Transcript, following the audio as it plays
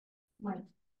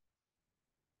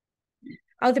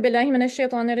أعوذ بالله من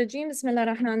الشيطان الرجيم بسم الله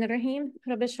الرحمن الرحيم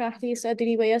رب اشرح لي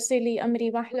صدري ويسر لي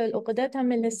أمري واحلل عقدة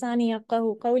من لساني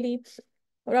يفقهوا قولي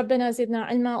ربنا زدنا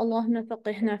علما اللهم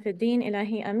فقهنا في الدين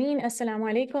إلهي أمين السلام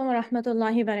عليكم ورحمة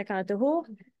الله وبركاته.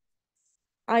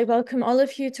 I welcome all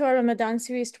of you to our Ramadan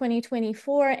Series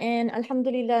 2024, and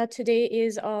Alhamdulillah, today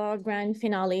is our grand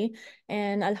finale,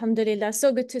 and Alhamdulillah,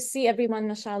 so good to see everyone,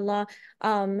 mashallah.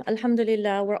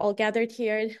 Alhamdulillah, we're all gathered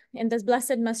here in this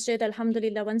blessed masjid,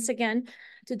 Alhamdulillah, once again,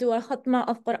 to do a khatma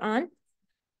of Quran.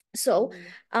 So,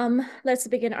 let's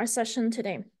begin our session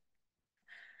today.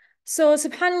 So,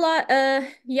 subhanAllah,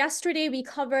 yesterday we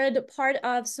covered part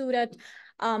of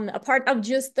a part of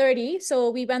juzz 30.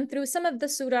 So we went through some of the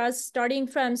surahs, starting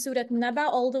from Surah Naba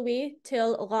all the way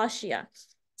till Ghashiyah.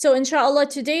 So inshallah,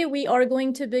 today we are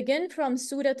going to begin from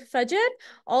Surah Fajr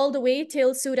all the way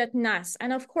till Surah Nas.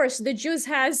 And of course, the juzz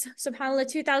has, subhanAllah,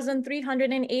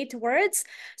 2,308 words.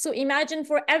 So imagine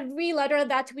for every letter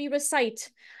that we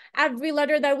recite, every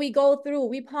letter that we go through,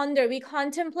 we ponder, we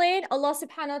contemplate, Allah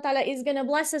subhanahu wa ta'ala is going to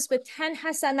bless us with 10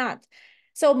 hasanat.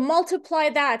 So multiply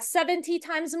that 70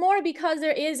 times more because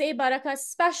there is a barakah,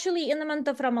 especially in the month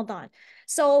of Ramadan.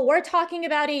 So we're talking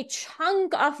about a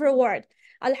chunk of reward.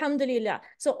 Alhamdulillah.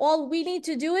 So all we need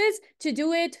to do is to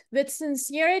do it with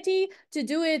sincerity, to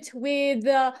do it with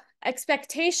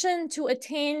expectation to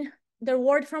attain the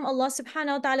reward from Allah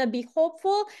subhanahu wa ta'ala. Be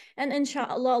hopeful, and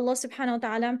inshallah, Allah subhanahu wa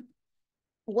ta'ala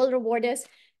will reward us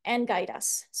and guide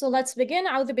us. So let's begin.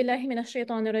 A'udhu billahi minash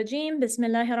shaitanir rajim.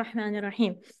 Bismillahir rahmanir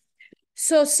rahim.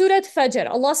 So Surah Fajr,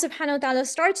 Allah subhanahu wa ta'ala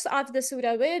starts off the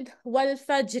surah with wal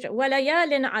fajr wa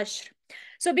layalin ashr.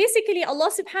 So basically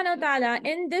Allah subhanahu wa ta'ala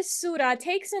in this surah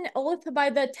takes an oath by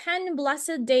the 10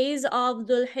 blessed days of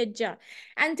Dhul Hijjah.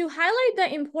 And to highlight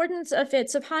the importance of it,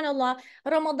 subhanallah,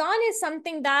 Ramadan is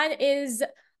something that is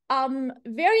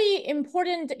very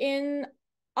important in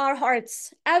our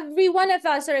hearts. Every one of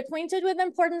us are acquainted with the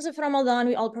importance of Ramadan.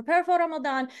 We all prepare for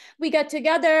Ramadan. We get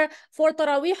together for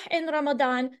Taraweeh in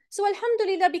Ramadan. So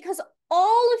alhamdulillah, because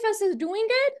all of us is doing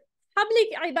it,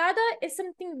 public ibadah is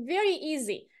something very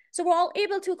easy. So we're all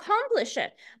able to accomplish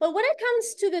it. But when it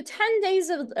comes to the 10 days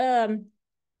of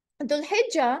Dhul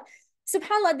Hijjah,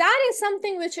 subhanAllah, that is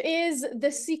something which is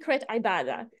the secret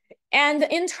ibadah. And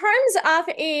in terms of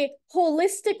a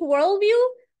holistic worldview,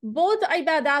 both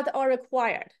ibadat are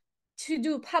required. To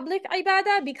do public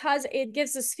ibadah because it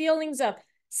gives us feelings of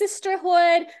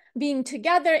sisterhood, being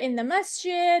together in the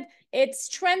masjid, it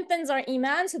strengthens our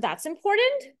iman, so that's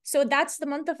important. So that's the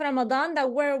month of Ramadan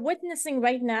that we're witnessing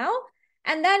right now.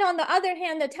 And then on the other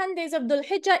hand, the 10 days of Dhul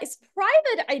Hijjah is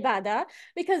private ibadah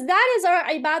because that is our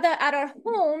ibadah at our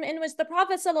home, in which the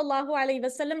Prophet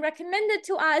ﷺ recommended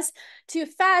to us to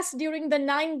fast during the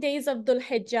 9 days of Dhul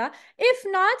Hijjah. If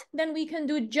not, then we can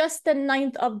do just the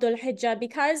 9th of Dhul Hijjah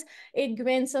because it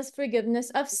grants us forgiveness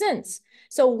of sins.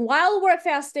 So while we're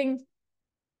fasting,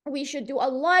 we should do a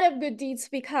lot of good deeds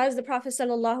because the Prophet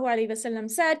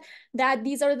ﷺ said that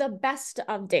these are the best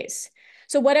of days.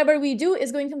 So whatever we do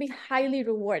is going to be highly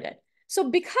rewarded. So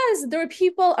because there are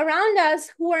people around us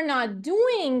who are not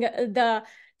doing the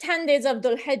 10 days of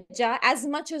Dhul Hijjah as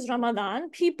much as Ramadan,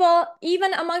 people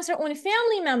even amongst our own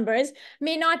family members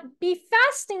may not be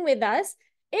fasting with us,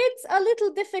 it's a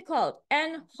little difficult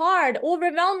and hard,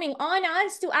 overwhelming on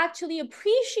us to actually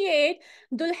appreciate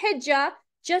Dhul Hijjah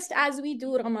just as we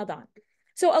do Ramadan.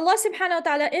 So Allah subhanahu wa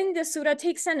ta'ala in this surah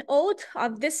takes an oath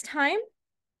of this time,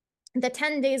 the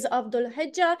 10 days of Dhul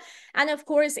Hijjah, and of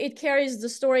course it carries the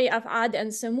story of Ad and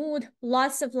Samud,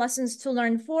 lots of lessons to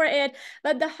learn for it.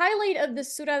 But the highlight of the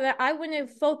surah that I want to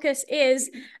focus is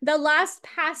the last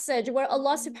passage where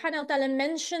Allah subhanahu wa ta'ala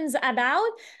mentions about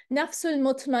nafsul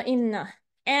mutma'innah.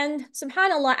 And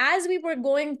subhanallah, as we were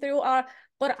going through our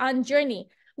Quran journey,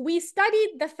 we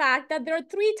studied the fact that there are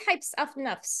 3 types of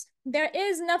nafs. There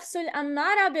is nafsul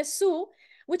ammara bisu,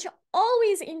 which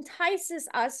always entices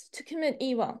us to commit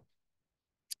evil.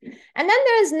 And then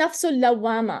there is nafsul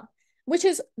lawama, which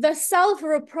is the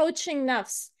self-reproaching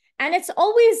nafs. And it's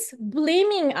always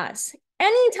blaming us.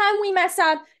 Anytime we mess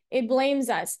up, it blames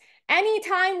us.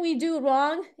 Anytime we do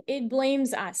wrong, it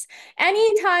blames us.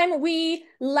 Anytime we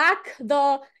lack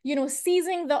the,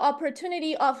 seizing the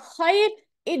opportunity of khair,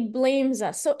 it blames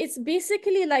us. So it's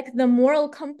basically like the moral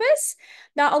compass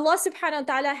that Allah subhanahu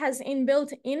wa ta'ala has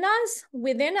inbuilt in us,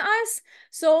 within us.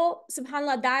 So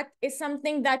subhanAllah, that is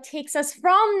something that takes us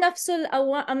from nafsul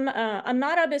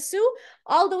ammara bisu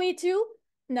all the way to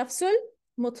nafsul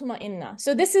mutma'inna.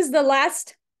 So this is the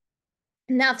last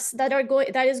nafs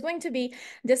that is going to be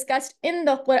discussed in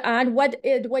the Quran.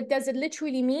 What does it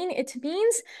literally mean? It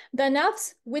means the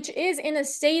nafs which is in a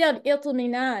state of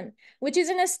itminan, which is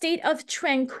in a state of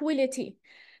tranquility.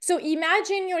 So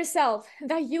imagine yourself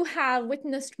that you have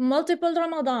witnessed multiple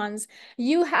Ramadans,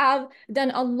 you have done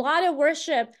a lot of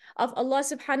worship of Allah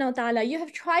subhanahu wa ta'ala, you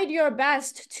have tried your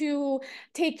best to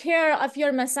take care of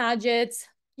your masajids,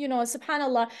 you know,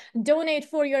 subhanallah, donate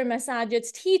for your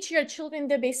masajids, teach your children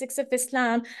the basics of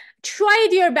Islam, tried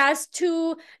your best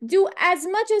to do as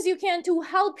much as you can to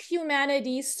help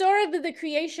humanity, serve the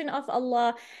creation of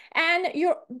Allah, and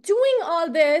you're doing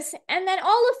all this, and then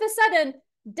all of a sudden,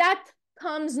 death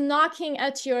comes knocking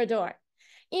at your door.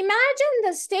 Imagine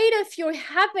the state of your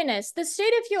happiness, the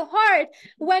state of your heart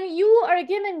when you are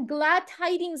given glad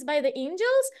tidings by the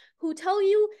angels who tell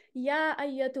you, Ya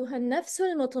ayyatuha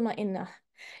nafsul mutma'innah,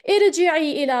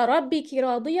 ارجعي إلى ربك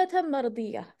راضية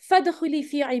مرضية فادخلي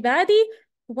في عبادي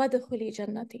وادخلي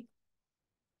جنتي.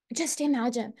 Just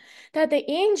imagine that the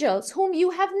angels whom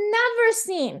you have never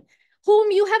seen,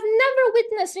 whom you have never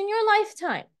witnessed in your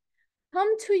lifetime,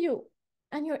 come to you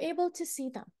and you're able to see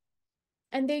them.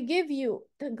 And they give you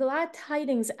the glad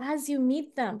tidings as you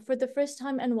meet them for the first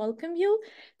time and welcome you.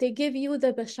 They give you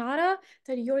the bashara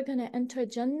that you're going to enter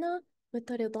Jannah with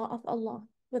the rida of Allah,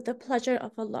 with the pleasure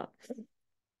of Allah.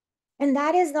 And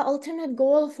that is the ultimate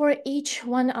goal for each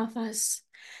one of us.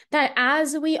 That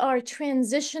as we are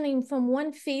transitioning from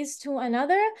one phase to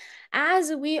another,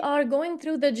 as we are going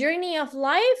through the journey of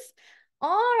life,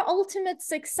 our ultimate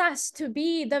success to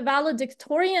be the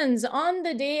valedictorians on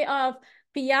the day of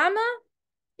Qiyamah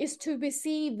is to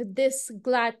receive this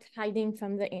glad tidings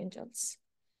from the angels.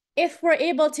 If we're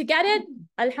able to get it,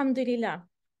 alhamdulillah,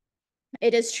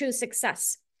 it is true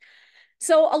success.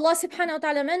 So Allah subhanahu wa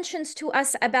ta'ala mentions to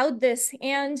us about this.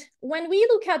 And when we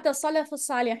look at the Salaf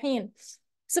al-Salihin,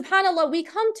 subhanAllah, we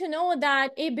come to know that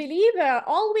a believer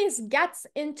always gets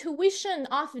intuition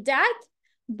of death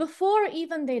before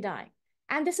even they die.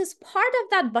 And this is part of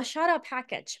that Bashara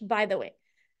package, by the way,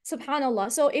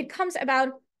 subhanAllah. So it comes about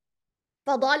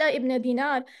Fadala ibn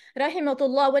Dinar,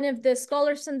 rahimahullah, one of the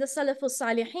scholars in the Salaf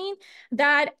al-Salihin,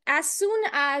 that as soon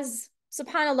as,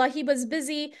 subhanAllah, he was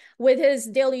busy with his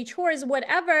daily chores,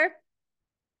 whatever,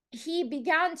 he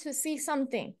began to see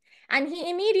something. And he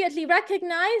immediately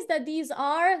recognized that these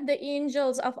are the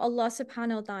angels of Allah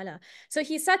subhanahu wa ta'ala. So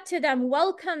he said to them,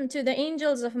 welcome to the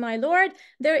angels of my Lord.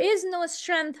 There is no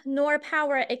strength nor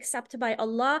power except by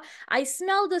Allah. I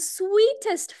smell the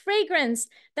sweetest fragrance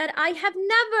that I have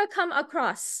never come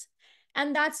across.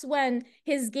 And that's when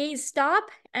his gaze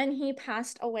stopped and he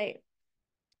passed away.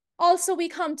 Also, we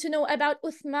come to know about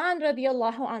Uthman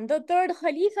radiallahu anh, the third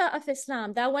Khalifa of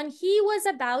Islam, that when he was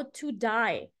about to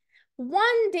die,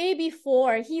 one day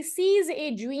before, he sees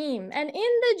a dream. And in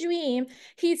the dream,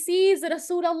 he sees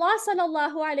Rasulullah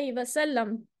sallallahu alayhi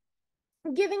wasallam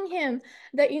giving him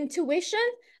the intuition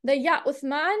that, Ya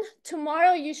Uthman,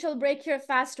 tomorrow you shall break your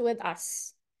fast with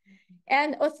us.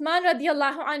 And Uthman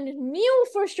radiallahu anh knew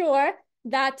for sure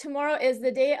that tomorrow is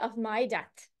the day of my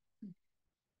death.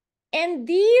 And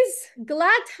these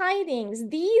glad tidings,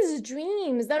 these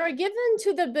dreams that are given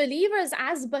to the believers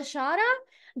as bashara,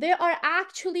 they are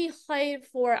actually khair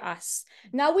for us.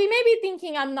 Now, we may be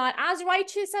thinking, I'm not as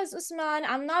righteous as Usman,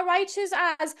 I'm not righteous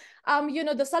as,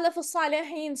 the Salaf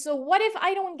al-Salihin, so what if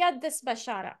I don't get this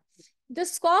bashara? The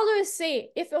scholars say,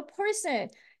 if a person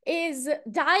is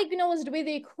diagnosed with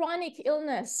a chronic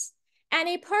illness and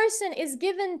a person is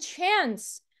given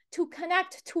chance to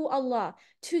connect to Allah,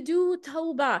 to do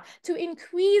tawbah, to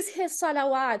increase his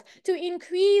salawat, to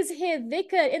increase his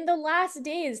dhikr in the last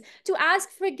days, to ask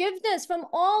forgiveness from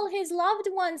all his loved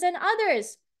ones and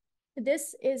others.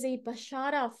 This is a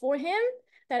bashara for him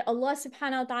that Allah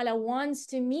subhanahu wa ta'ala wants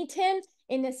to meet him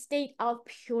in a state of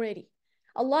purity.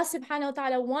 Allah subhanahu wa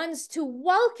ta'ala wants to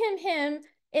welcome him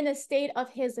in a state of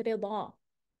his rida.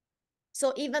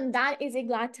 So even that is a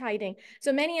glad tiding.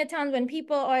 So many a times when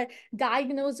people are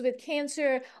diagnosed with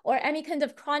cancer or any kind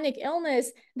of chronic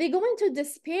illness, they go into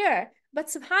despair. But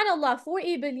subhanAllah, for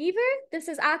a believer, this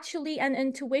is actually an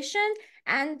intuition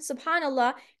and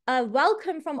subhanAllah, a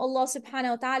welcome from Allah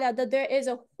subhanahu wa ta'ala that there is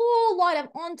a whole lot of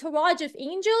entourage of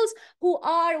angels who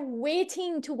are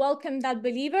waiting to welcome that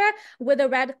believer with a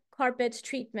red carpet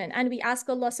treatment. And we ask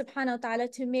Allah subhanahu wa ta'ala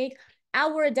to make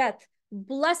our death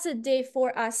blessed day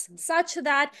for us, such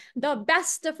that the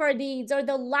best of our deeds are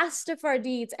the last of our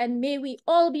deeds, and may we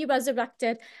all be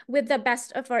resurrected with the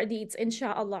best of our deeds,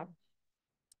 inshallah.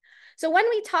 So when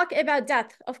we talk about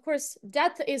death, of course,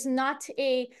 death is not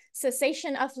a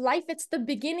cessation of life, it's the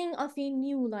beginning of a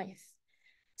new life.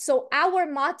 So our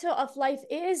motto of life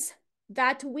is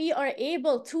that we are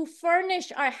able to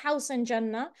furnish our house in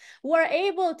Jannah, we're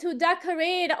able to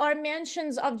decorate our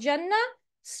mansions of Jannah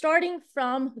starting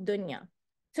from dunya.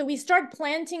 So we start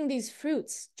planting these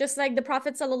fruits, just like the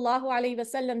Prophet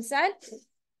ﷺ said,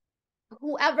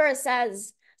 whoever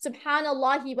says,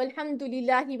 Subhanallah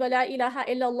walhamdulillahi wa la ilaha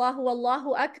illallah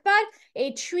wallahu akbar,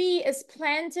 a tree is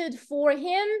planted for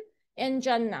him in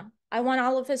Jannah. I want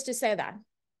all of us to say that.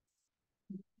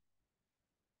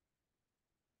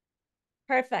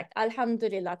 Perfect.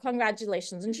 Alhamdulillah.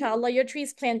 Congratulations. Inshallah, your tree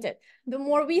is planted. The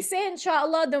more we say,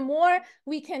 inshallah, the more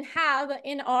we can have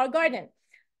in our garden.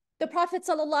 The Prophet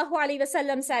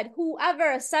ﷺ said,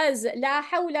 whoever says, La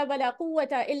hawla wa la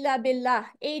quwwata illa billah,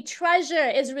 a treasure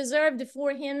is reserved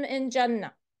for him in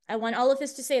Jannah. I want all of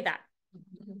us to say that.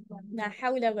 La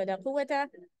hawla wa la quwwata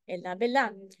illa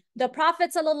billah. The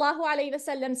Prophet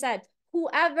ﷺ said,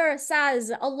 whoever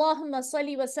says, Allahumma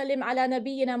salli wa sallim ala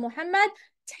nabiyyina Muhammad,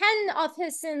 10 of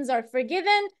his sins are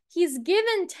forgiven. He's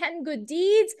given 10 good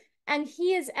deeds and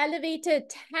he is elevated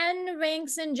 10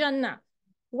 ranks in Jannah.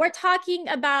 We're talking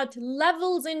about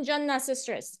levels in Jannah,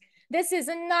 sisters. This is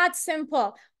not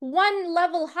simple. One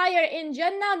level higher in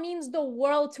Jannah means the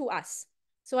world to us.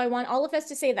 So I want all of us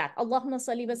to say that. Allahumma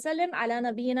salli wa sallim ala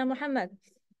nabiyyina Muhammad.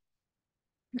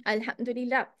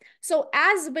 Alhamdulillah. So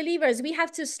as believers, we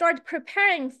have to start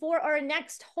preparing for our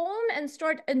next home and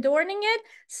start adorning it,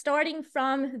 starting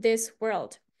from this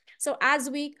world. So as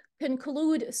we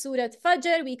conclude Surah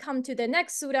Fajr, we come to the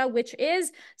next surah, which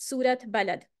is Surah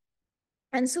Balad.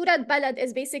 And Surah Balad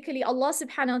is basically Allah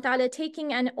subhanahu wa ta'ala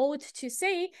taking an oath to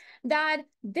say that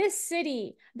this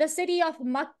city, the city of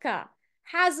Makkah,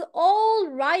 has all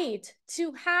right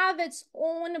to have its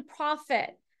own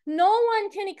prophet. No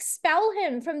one can expel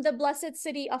him from the blessed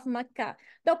city of Makkah.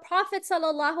 The Prophet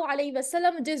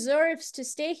ﷺ deserves to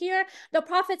stay here. The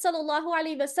Prophet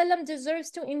ﷺ deserves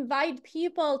to invite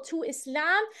people to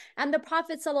Islam. And the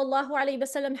Prophet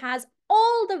ﷺ has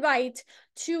all the right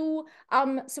to,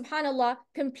 subhanAllah,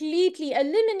 completely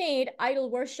eliminate idol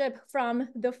worship from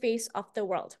the face of the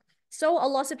world. So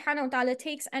Allah subhanahu wa ta'ala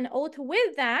takes an oath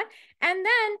with that, and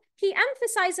then he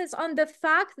emphasizes on the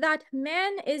fact that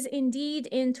man is indeed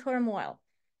in turmoil,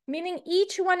 meaning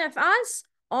each one of us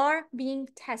are being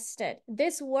tested.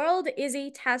 This world is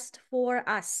a test for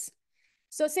us.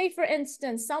 So say, for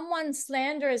instance, someone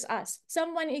slanders us,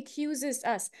 someone accuses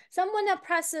us, someone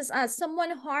oppresses us,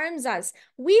 someone harms us.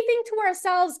 We think to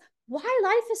ourselves, why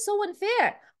life is so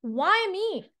unfair? Why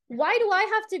me? Why do I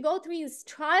have to go through these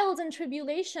trials and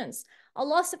tribulations?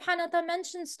 Allah subhanahu wa ta'ala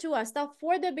mentions to us that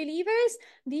for the believers,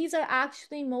 these are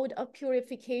actually mode of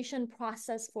purification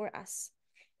process for us.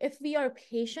 If we are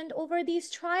patient over these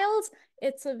trials,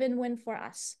 it's a win-win for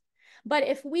us. But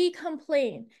if we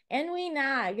complain and we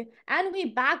nag and we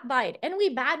backbite and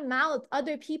we badmouth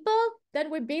other people,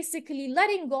 then we're basically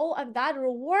letting go of that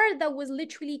reward that was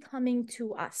literally coming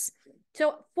to us.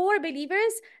 So for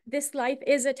believers, this life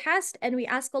is a test, and we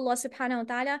ask Allah subhanahu wa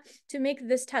ta'ala to make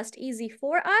this test easy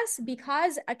for us,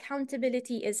 because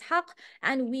accountability is haqq,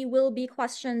 and we will be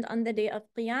questioned on the day of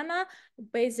Qiyamah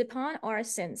based upon our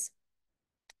sins.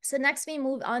 So next we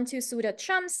move on to Surah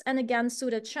Shams, and again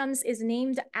Surah Shams is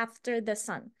named after the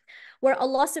sun, where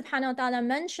Allah subhanahu wa ta'ala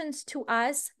mentions to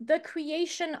us the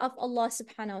creation of Allah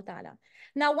subhanahu wa ta'ala.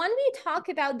 Now when we talk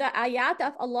about the ayat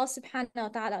of Allah subhanahu wa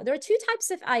ta'ala, there are two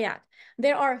types of ayat.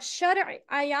 There are shar'i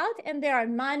ayat and there are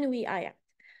manwi ayat.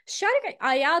 Shar'i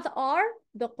ayat are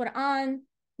the Quran,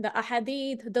 the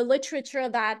ahadith, the literature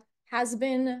that has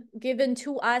been given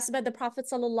to us by the Prophet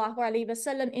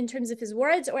ﷺ in terms of his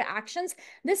words or actions.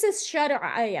 This is shar'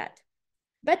 ayat.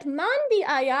 But manbi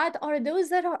ayat are those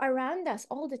that are around us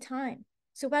all the time.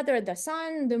 So whether the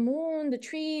sun, the moon, the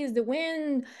trees, the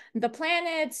wind, the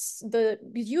planets, the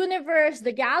universe,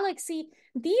 the galaxy,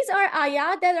 these are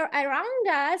ayat that are around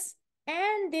us,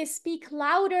 and they speak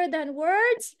louder than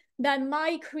words that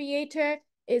my creator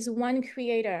is one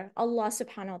creator, Allah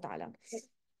subhanahu wa ta'ala.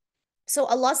 So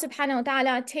Allah subhanahu wa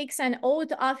ta'ala takes an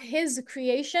oath of his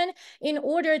creation in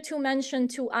order to mention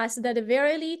to us that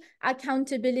verily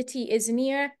accountability is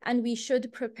near and we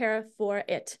should prepare for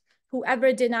it.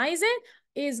 Whoever denies it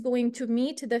is going to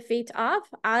meet the fate of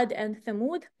Ad and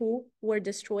Thamud, who were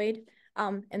destroyed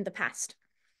in the past.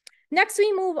 Next,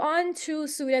 we move on to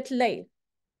Surah Layl.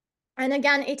 And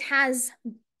again, it has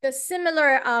the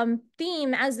similar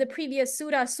theme as the previous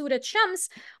surah, Surah Shams,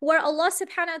 where Allah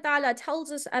subhanahu wa ta'ala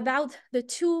tells us about the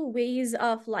two ways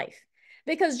of life.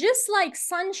 Because just like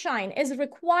sunshine is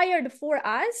required for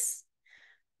us,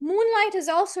 moonlight is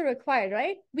also required,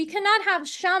 right? We cannot have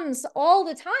Shams all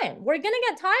the time. We're gonna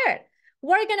get tired.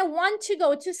 we're going to want to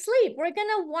go to sleep. We're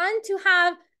going to want to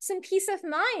have some peace of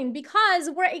mind because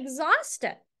we're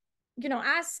exhausted. You know,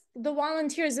 ask the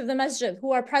volunteers of the masjid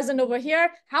who are present over here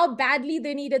how badly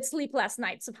they needed sleep last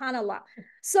night, subhanAllah.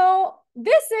 So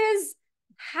this is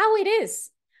how it is.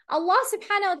 Allah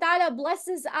subhanahu wa ta'ala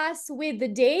blesses us with the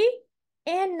day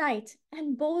and night,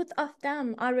 and both of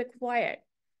them are required.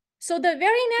 So the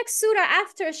very next surah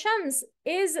after Shams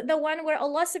is the one where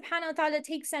Allah subhanahu wa ta'ala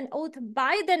takes an oath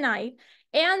by the night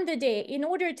and the day in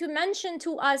order to mention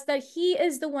to us that He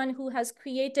is the one who has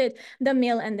created the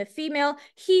male and the female.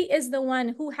 He is the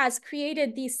one who has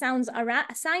created these signs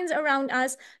around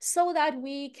us so that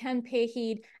we can pay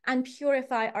heed and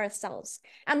purify ourselves.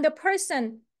 And the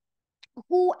person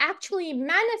who actually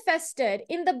manifested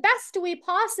in the best way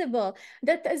possible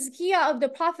the tazkiyah of the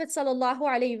Prophet sallallahu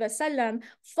alaihi wasallam,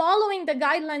 following the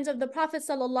guidelines of the Prophet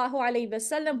sallallahu alaihi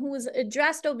wasallam, who is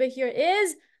addressed over here,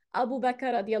 is Abu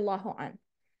Bakr radiallahu anh.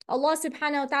 Allah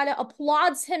subhanahu wa ta'ala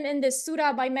applauds him in this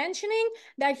surah by mentioning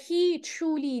that he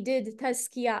truly did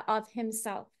tazkiyah of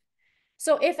himself.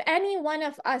 So if any one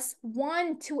of us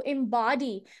want to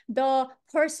embody the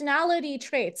personality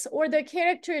traits or the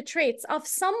character traits of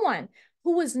someone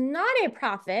who is not a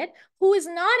prophet, who is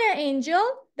not an angel,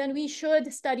 then we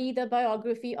should study the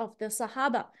biography of the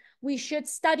Sahaba. We should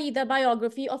study the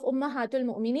biography of Ummahatul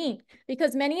Mu'mineen.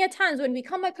 Because many a times when we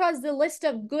come across the list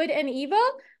of good and evil,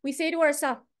 we say to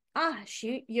ourselves,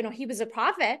 he was a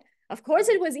prophet. Of course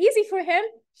it was easy for him.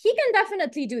 He can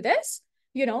definitely do this.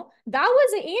 You know, that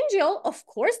was an angel. Of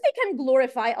course they can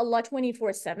glorify Allah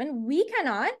 24/7. We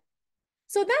cannot.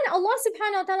 So then Allah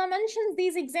subhanahu wa ta'ala mentions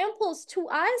these examples to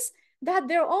us that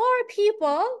there are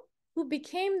people who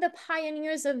became the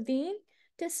pioneers of deen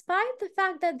despite the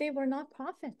fact that they were not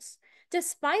prophets,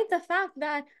 despite the fact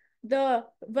that the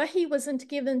wahi wasn't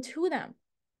given to them.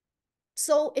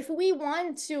 So if we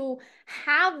want to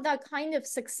have that kind of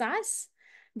success,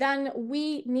 then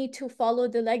we need to follow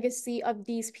the legacy of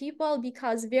these people,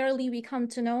 because verily we come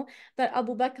to know that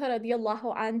Abu Bakr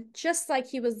radiallahu anh, just like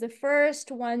he was the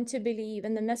first one to believe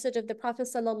in the message of the Prophet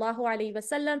sallallahu alaihi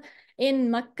wasallam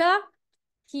in Mecca,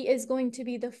 he is going to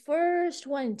be the first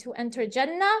one to enter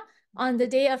Jannah on the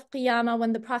day of Qiyamah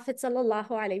when the Prophet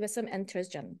sallallahu alaihi wasallam enters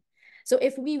Jannah. So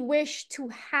if we wish to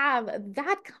have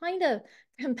that kind of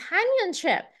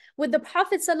companionship with the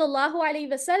Prophet sallallahu alaihi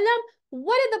wasallam,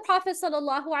 what did the Prophet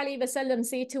sallallahu alaihi wasallam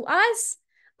say to us?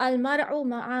 Al-mar'u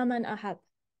ma'a man ahab.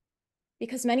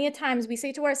 Because many a times we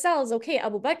say to ourselves, okay,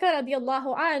 Abu Bakr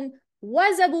radiallahu an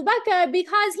was Abu Bakr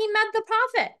because he met the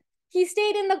Prophet. He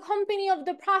stayed in the company of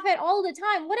the Prophet all the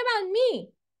time. What about me?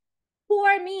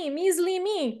 Poor me, measly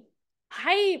me.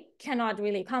 I cannot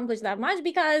really accomplish that much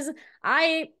because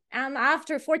I am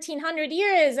after 1400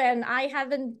 years and I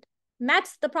haven't met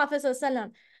the Prophet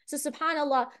ﷺ. So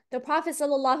subhanAllah, the Prophet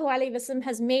ﷺ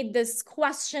has made this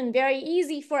question very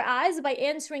easy for us by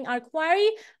answering our query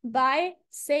by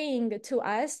saying to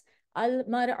us,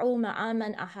 Al-mar'u ma'a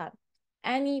man ahab.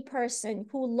 Any person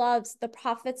who loves the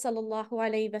Prophet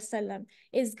ﷺ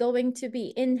is going to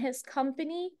be in his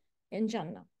company in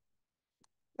Jannah.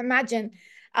 Imagine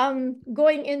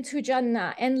going into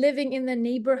Jannah and living in the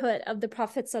neighborhood of the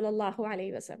Prophet sallallahu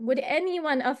alaihi wasallam. Would any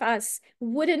one of us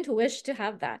wouldn't wish to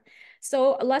have that?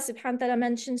 So Allah subhanahu wa ta'ala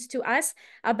mentions to us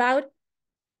about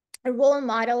role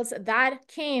models that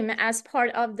came as part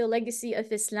of the legacy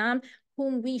of Islam,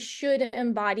 whom we should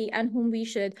embody and whom we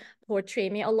should portray.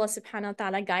 May Allah subhanahu wa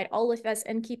ta'ala guide all of us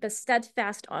and keep us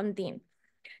steadfast on deen.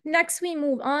 Next, we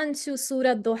move on to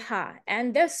Surah Duha.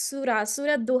 And this Surah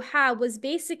Duha, was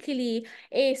basically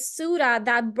a surah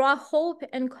that brought hope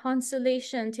and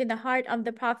consolation to the heart of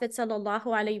the Prophet sallallahu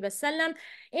alaihi wasallam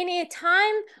in a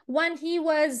time when he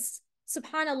was,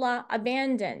 subhanAllah,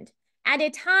 abandoned, at a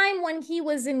time when he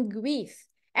was in grief,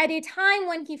 at a time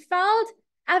when he felt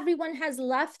everyone has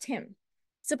left him.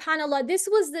 SubhanAllah, this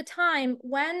was the time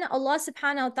when Allah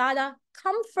subhanahu wa ta'ala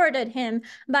comforted him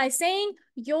by saying,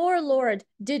 your Lord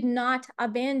did not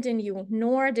abandon you,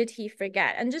 nor did he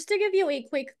forget. And just to give you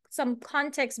some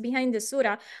context behind the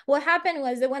surah, what happened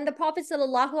was that when the Prophet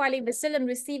sallallahu alaihi wasallam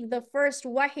received the first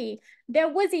wahi, there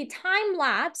was a time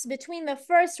lapse between the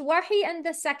first wahi and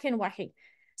the second wahi.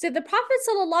 So the Prophet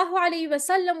sallallahu alaihi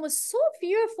wasallam was so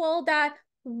fearful that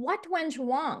what went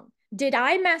wrong? Did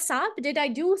I mess up? Did I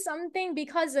do something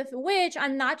because of which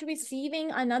I'm not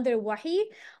receiving another wahi?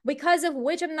 Because of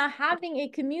which I'm not having a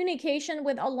communication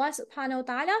with Allah subhanahu wa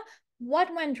ta'ala?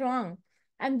 What went wrong?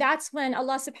 And that's when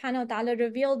Allah subhanahu wa ta'ala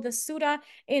revealed the surah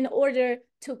in order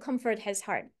to comfort his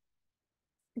heart.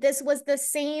 This was the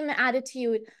same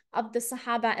attitude of the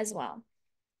Sahaba as well.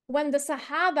 When the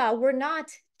Sahaba were not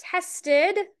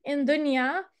tested in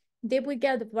dunya, they would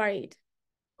get worried.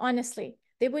 Honestly,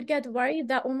 they would get worried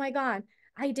that, oh my God,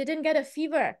 I didn't get a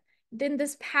fever. Then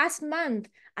this past month,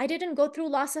 I didn't go through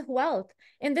loss of wealth.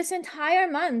 In this entire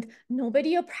month,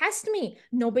 nobody oppressed me.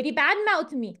 Nobody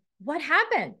badmouthed me. What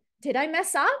happened? Did I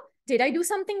mess up? Did I do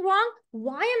something wrong?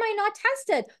 Why am I not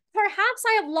tested? Perhaps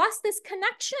I have lost this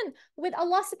connection with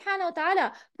Allah subhanahu wa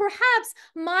ta'ala. Perhaps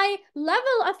my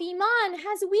level of iman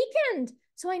has weakened.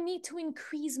 So I need to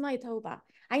increase my tawbah.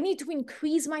 I need to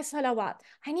increase my salawat.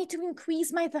 I need to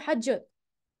increase my tahajjud.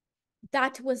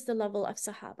 That was the level of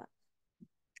Sahaba.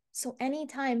 So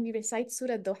anytime we recite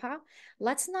Surah Duha,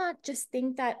 let's not just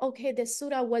think that, okay, this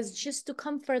surah was just to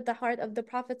comfort the heart of the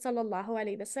Prophet sallallahu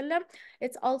alaihi wasallam.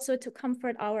 It's also to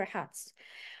comfort our hearts.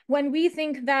 When we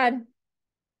think that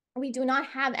we do not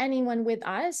have anyone with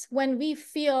us, when we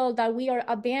feel that we are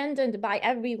abandoned by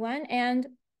everyone, and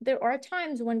there are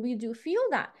times when we do feel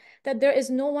that there is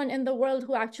no one in the world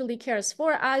who actually cares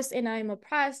for us, and I'm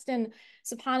oppressed, and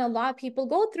subhanAllah, people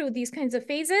go through these kinds of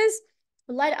phases.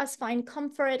 Let us find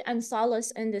comfort and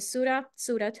solace in this surah,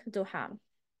 Surah Duha.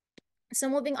 So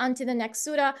moving on to the next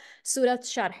surah, Surah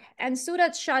Sharh. And Surah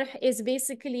Sharh is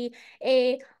basically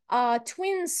a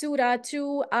twin surah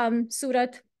to Surah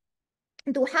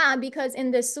Duha, because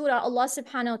in this surah, Allah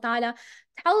subhanahu wa ta'ala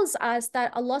tells us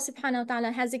that Allah subhanahu wa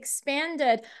ta'ala has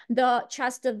expanded the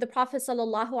chest of the Prophet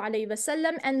sallallahu alaihi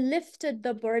wasallam and lifted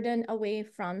the burden away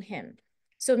from him.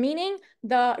 So meaning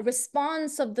the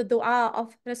response of the dua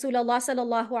of Rasulullah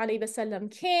sallallahu alaihi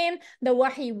wasallam came, the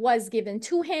wahi was given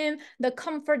to him, the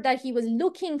comfort that he was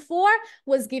looking for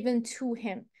was given to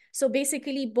him. So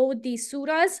basically both these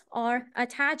surahs are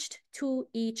attached to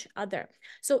each other.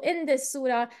 So in this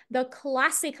surah, the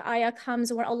classic ayah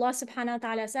comes where Allah subhanahu wa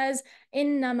ta'ala says,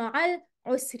 Inna ma'al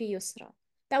usri yusra.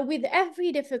 That with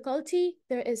every difficulty,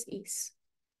 there is ease.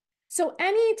 So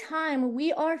anytime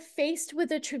we are faced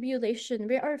with a tribulation,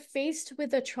 we are faced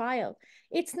with a trial,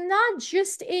 it's not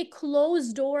just a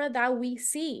closed door that we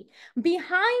see.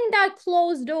 Behind that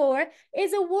closed door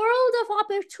is a world of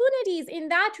opportunities in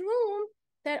that room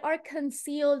that are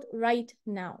concealed right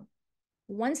now.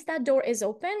 Once that door is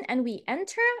open and we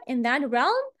enter in that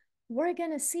realm, we're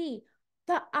gonna see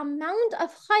the amount of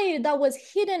khair that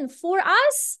was hidden for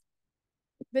us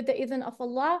with the idhn of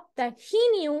Allah that He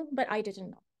knew, but I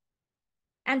didn't know.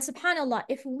 And subhanAllah,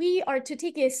 if we are to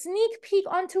take a sneak peek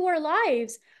onto our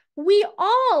lives, we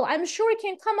all, I'm sure,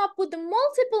 can come up with the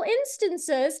multiple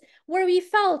instances where we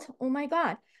felt, oh my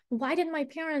God, why did my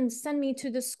parents send me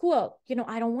to the school? You know,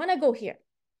 I don't want to go here.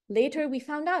 Later, we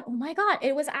found out, oh my God,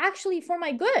 it was actually for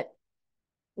my good.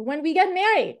 When we get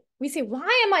married, we say,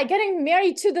 why am I getting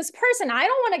married to this person? I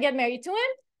don't want to get married to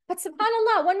him. But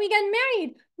subhanAllah, when we get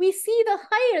married, we see the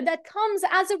khair that comes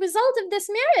as a result of this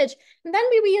marriage. And then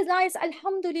we realize,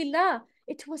 alhamdulillah,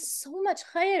 it was so much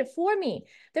khair for me.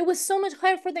 There was so much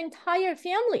khair for the entire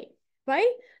family, right?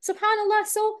 SubhanAllah.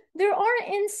 So there are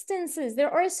instances,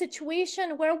 there are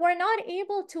situations where we're not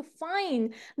able to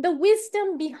find the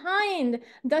wisdom behind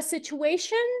the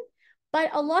situation.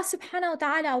 But Allah subhanahu wa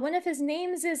ta'ala, one of his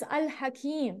names is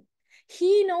Al-Hakim.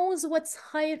 He knows what's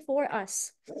khair for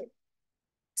us.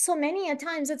 So many a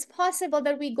times it's possible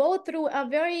that we go through a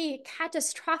very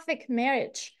catastrophic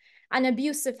marriage, an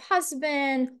abusive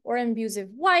husband or an abusive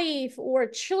wife, or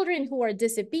children who are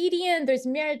disobedient. There's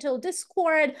marital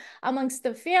discord amongst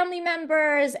the family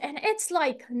members, and it's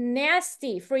like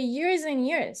nasty for years and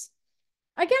years.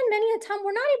 Again, many a time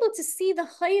we're not able to see the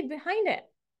khair behind it.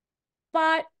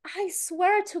 But I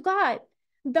swear to God,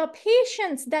 the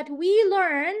patience that we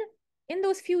learn in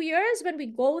those few years when we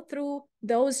go through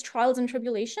those trials and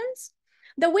tribulations,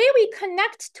 the way we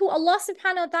connect to Allah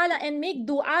subhanahu wa ta'ala and make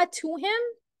dua to him,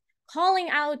 calling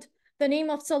out the name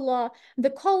of Allah, the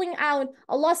calling out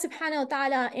Allah subhanahu wa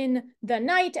ta'ala in the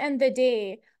night and the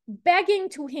day, begging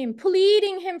to him,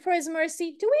 pleading him for his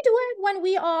mercy. Do we do it when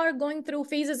we are going through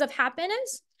phases of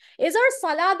happiness? Is our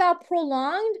salah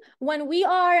prolonged when we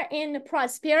are in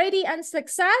prosperity and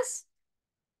success?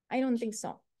 I don't think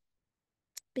so,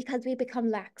 because we become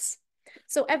lax.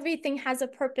 So everything has a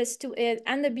purpose to it.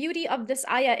 And the beauty of this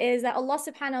ayah is that Allah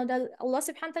subhanahu wa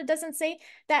ta'ala doesn't say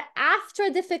that after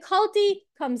difficulty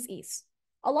comes ease.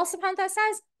 Allah subhanahu wa ta'ala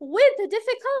says, with the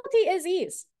difficulty is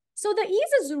ease. So the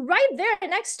ease is right there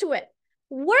next to it.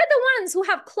 We're the ones who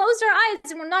have closed our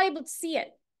eyes and we're not able to see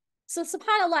it. So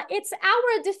subhanAllah, it's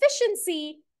our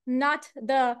deficiency, not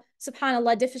the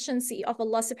subhanAllah deficiency of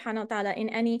Allah subhanahu wa ta'ala in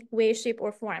any way, shape,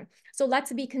 or form. So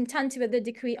let's be content with the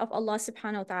decree of Allah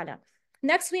subhanahu wa ta'ala.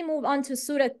 Next, we move on to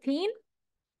Surah Teen.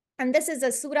 And this is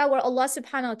a surah where Allah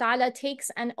subhanahu wa ta'ala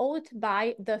takes an oath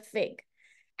by the fig.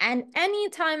 And any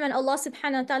time when Allah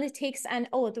subhanahu wa ta'ala takes an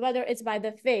oath, whether it's by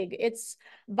the fig, it's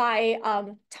by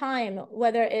time,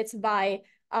 whether it's by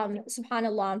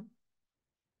subhanallah,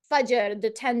 Fajr,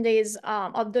 the 10 days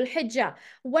of Dhul Hijjah,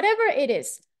 whatever it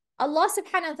is, Allah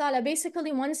subhanahu wa ta'ala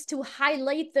basically wants to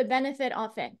highlight the benefit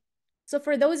of it. So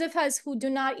for those of us who do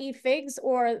not eat figs,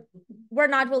 or we're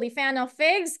not really fan of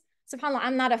figs, subhanAllah,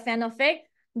 I'm not a fan of fig,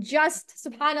 just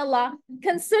subhanAllah,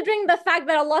 considering the fact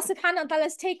that Allah subhanahu wa ta'ala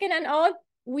has taken an oath,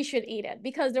 we should eat it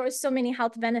because there are so many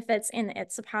health benefits in it,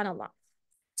 subhanAllah.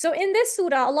 So in this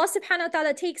surah, Allah subhanahu wa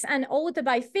ta'ala takes an oath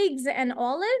by figs and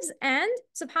olives, and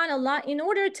subhanAllah, in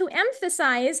order to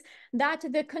emphasize that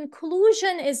the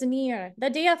conclusion is near, the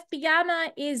day of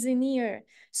Qiyamah is near,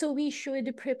 so we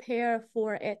should prepare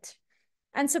for it.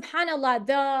 And subhanAllah,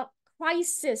 the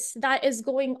crisis that is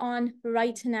going on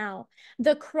right now,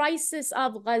 the crisis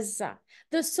of Gaza,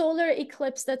 the solar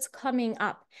eclipse that's coming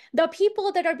up, the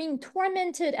people that are being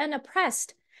tormented and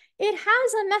oppressed, it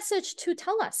has a message to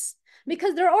tell us.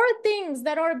 Because there are things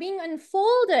that are being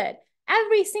unfolded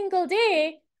every single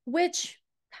day, which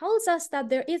tells us that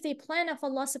there is a plan of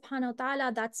Allah subhanahu wa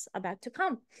ta'ala that's about to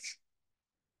come.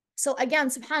 So again,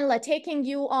 subhanAllah, taking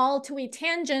you all to a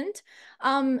tangent,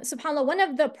 subhanAllah, one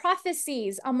of the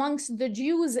prophecies amongst the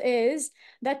Jews is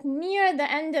that near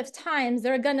the end of times,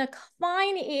 they're gonna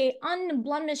find a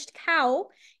unblemished cow,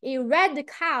 a red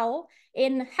cow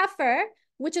in heifer,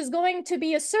 which is going to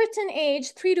be a certain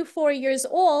age, 3 to 4 years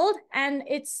old, and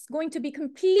it's going to be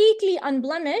completely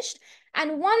unblemished.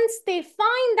 And once they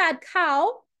find that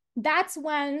cow, that's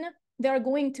when they're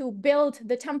going to build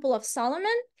the Temple of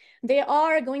Solomon. They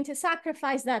are going to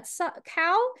sacrifice that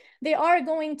cow. They are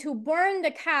going to burn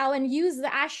the cow and use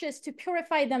the ashes to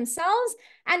purify themselves.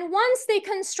 And once they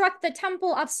construct the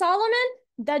Temple of Solomon,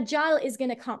 Dajjal is going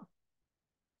to come.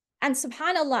 And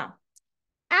subhanAllah,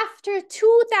 after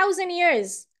 2,000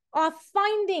 years of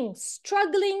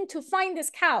struggling to find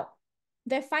this cow,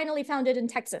 they finally found it in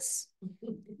Texas.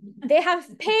 They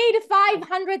have paid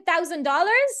 $500,000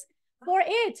 for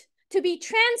it to be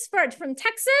transferred from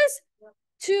Texas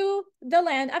to the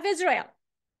land of Israel.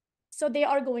 So they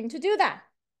are going to do that,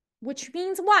 which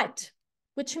means what?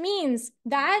 Which means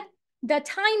that the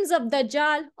times of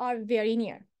Dajjal are very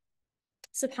near.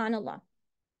 Subhanallah.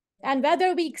 And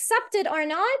whether we accept it or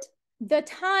not, the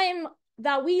time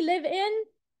that we live in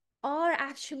are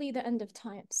actually the end of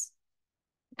times.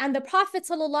 And the Prophet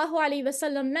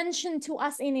ﷺ mentioned to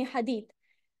us in a hadith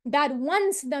that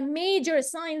once the major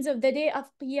signs of the day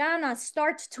of Qiyamah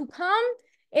start to come,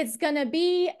 it's gonna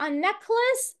be a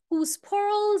necklace whose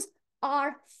pearls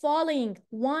are falling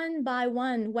one by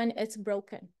one when it's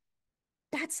broken.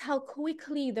 That's how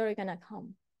quickly they're gonna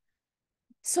come.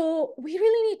 So we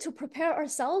really need to prepare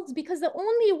ourselves, because the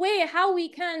only way how we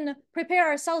can prepare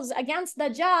ourselves against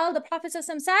Dajjal, the Prophet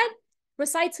said,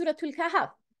 recite Surah Al-Kahf,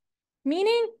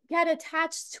 meaning get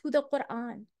attached to the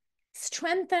Quran,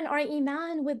 strengthen our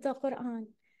iman with the Quran.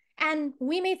 And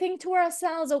we may think to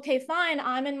ourselves, okay, fine,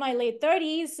 I'm in my late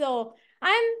 30s, so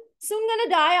I'm soon gonna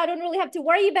die. I don't really have to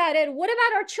worry about it. What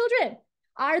about our children?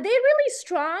 Are they really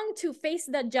strong to face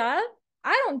Dajjal?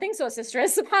 I don't think so,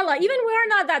 sisters. SubhanAllah, even we're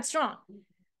not that strong.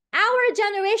 Our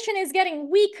generation is getting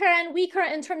weaker and weaker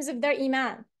in terms of their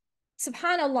iman.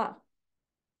 SubhanAllah.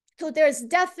 So there's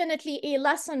definitely a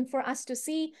lesson for us to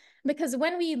see, because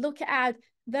when we look at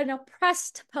the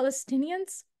oppressed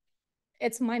Palestinians,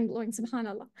 it's mind-blowing,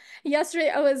 subhanAllah. Yesterday,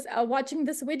 I was watching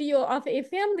this video of a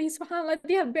family, subhanAllah,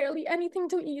 they have barely anything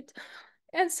to eat.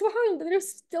 And subhanAllah, they're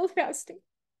still fasting.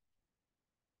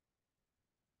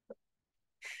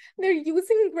 They're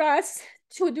using grass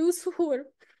to do suhoor,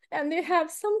 and they have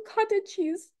some cottage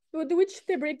cheese with which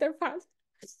they break their fast.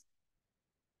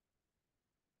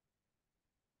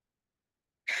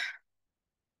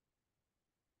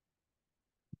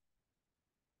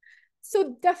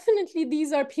 So definitely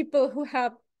these are people who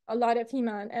have a lot of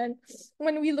iman. And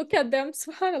when we look at them,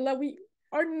 subhanAllah, we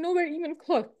are nowhere even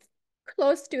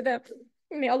close to them.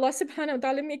 May Allah subhanahu wa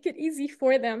ta'ala make it easy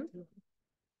for them.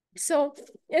 So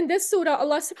in this surah,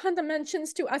 Allah subhanahu wa ta'ala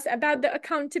mentions to us about the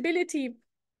accountability,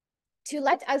 to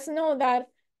let us know that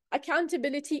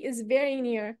accountability is very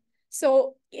near.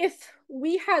 So if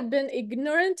we had been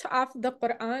ignorant of the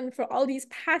Quran for all these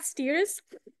past years,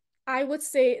 I would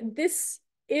say this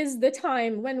is the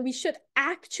time when we should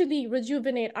actually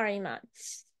rejuvenate our iman.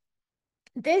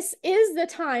 this is the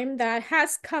time that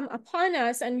has come upon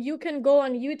us, and you can go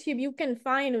on YouTube, you can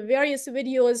find various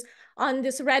videos on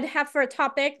this red heifer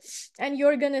topic, and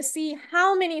you're gonna see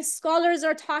how many scholars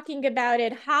are talking about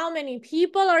it, how many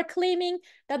people are claiming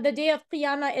that the day of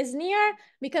Qiyamah is near,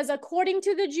 because according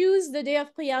to the Jews, the day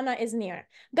of Qiyamah is near.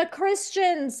 The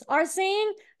Christians are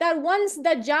saying that once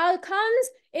Dajjal comes,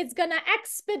 it's gonna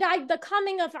expedite the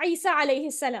coming of Isa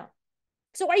alayhi salam.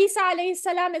 So Isa alayhi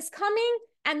salam is coming,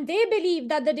 and they believe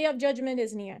that the day of judgment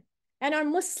is near. And our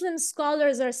Muslim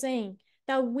scholars are saying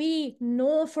that we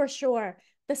know for sure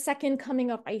the second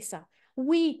coming of Isa.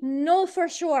 We know for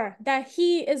sure that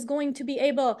he is going to be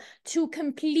able to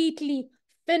completely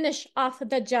finish off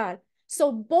Dajjal.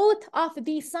 So both of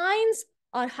these signs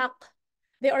are haqq.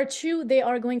 They are true, they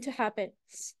are going to happen.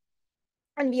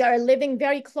 And we are living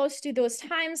very close to those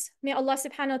times. May Allah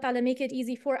subhanahu wa ta'ala make it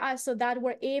easy for us so that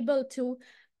we're able to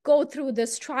go through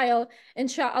this trial,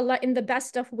 inshallah, in the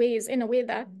best of ways, in a way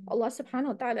that Allah subhanahu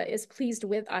wa ta'ala is pleased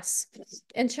with us,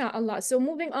 inshallah. So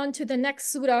moving on to the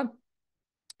next surah,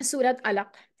 Surah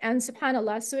Alaq. And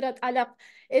subhanallah, Surah Alaq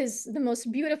is the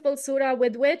most beautiful surah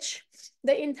with which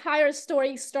the entire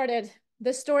story started.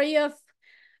 The story of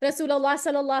Rasulullah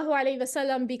sallallahu alayhi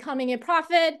wasallam becoming a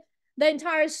prophet. The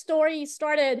entire story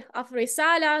started of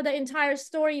Risala. The entire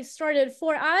story started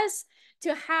for us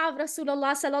to have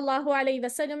Rasulullah sallallahu alayhi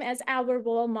wasallam as our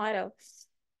role model.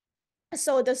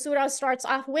 So the surah starts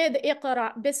off with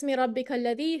Iqra bismi rabbika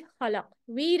alladhi khalaq.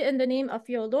 Read in the name of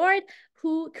your Lord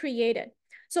who created.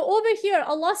 So over here,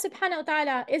 Allah subhanahu wa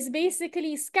ta'ala is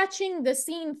basically sketching the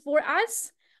scene for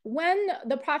us when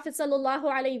the Prophet sallallahu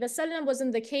alaihi wasallam was in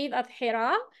the cave of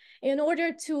Hira in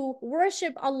order to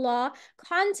worship Allah,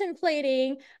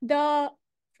 contemplating the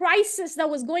crisis that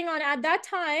was going on at that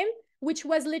time, which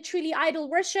was literally idol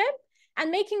worship,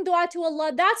 and making dua to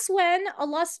Allah. That's when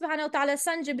Allah subhanahu wa ta'ala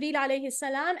sent Jibreel alayhi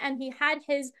salam, and he had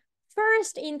his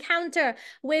first encounter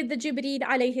with the Jibreel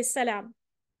alayhi salam.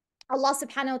 Allah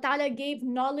subhanahu wa ta'ala gave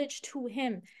knowledge to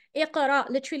him. Iqra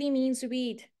literally means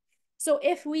read. So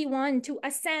if we want to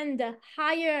ascend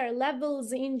higher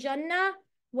levels in Jannah,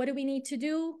 what do we need to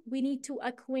do? We need to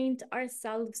acquaint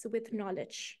ourselves with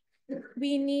knowledge.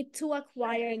 We need to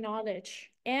acquire knowledge.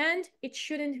 And it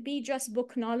shouldn't be just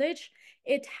book knowledge.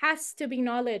 It has to be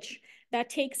knowledge that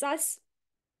takes us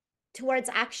towards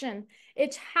action.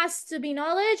 It has to be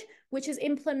knowledge which is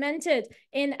implemented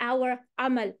in our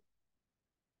amal.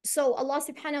 So Allah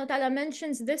subhanahu wa ta'ala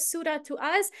mentions this surah to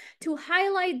us to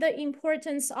highlight the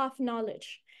importance of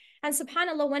knowledge. And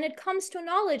subhanAllah, when it comes to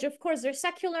knowledge, of course, there's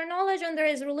secular knowledge and there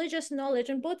is religious knowledge,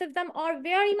 and both of them are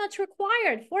very much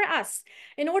required for us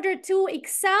in order to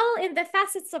excel in the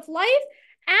facets of life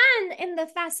and in the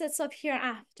facets of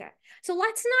hereafter. So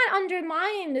let's not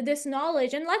undermine this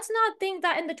knowledge, and let's not think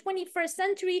that in the 21st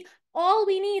century, all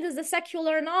we need is the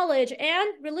secular knowledge and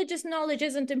religious knowledge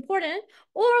isn't important.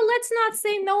 Or let's not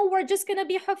say, no, we're just going to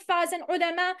be huffaz and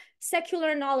ulama.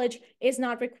 Secular knowledge is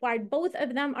not required. Both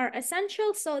of them are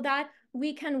essential so that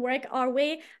we can work our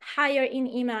way higher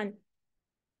in iman.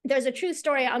 There's a true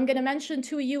story I'm going to mention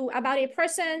to you about a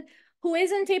person who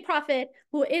isn't a prophet,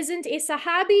 who isn't a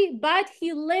sahabi, but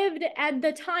he lived at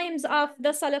the times of the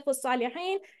Salafus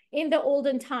Salihin in the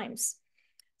olden times.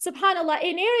 SubhanAllah,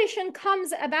 a narration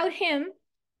comes about him,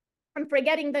 I'm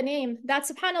forgetting the name, that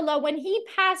SubhanAllah, when he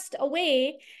passed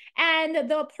away and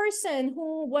the person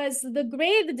who was the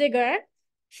grave digger,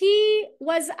 he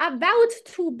was about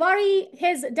to bury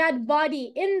his dead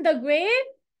body in the grave,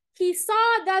 he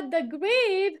saw that the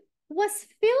grave was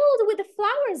filled with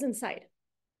flowers inside.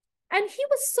 And he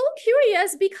was so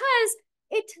curious because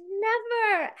it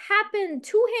never happened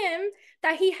to him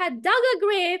that he had dug a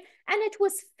grave and it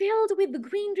was filled with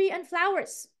greenery and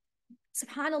flowers.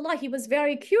 SubhanAllah, he was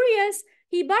very curious.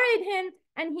 He buried him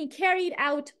and he carried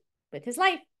out with his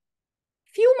life.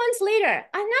 Few months later,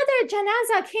 another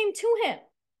janazah came to him.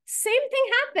 Same thing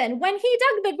happened. When he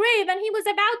dug the grave and he was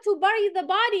about to bury the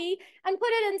body and put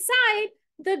it inside,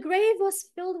 the grave was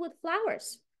filled with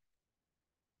flowers.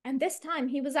 And this time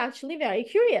he was actually very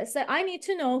curious that I need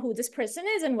to know who this person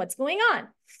is and what's going on.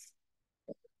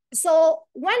 So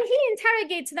when he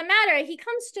interrogates the matter, he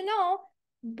comes to know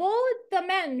both the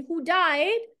men who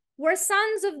died were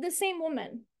sons of the same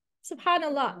woman.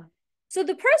 SubhanAllah. So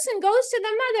the person goes to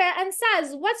the mother and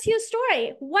says, what's your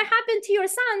story? What happened to your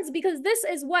sons? Because this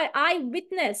is what I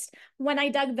witnessed when I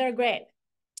dug their grave.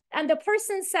 And the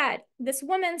person said, this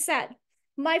woman said,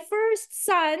 my first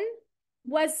son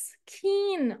was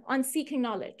keen on seeking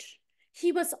knowledge.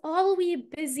 He was always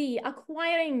busy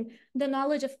acquiring the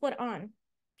knowledge of Quran.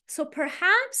 So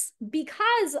perhaps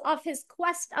because of his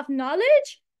quest of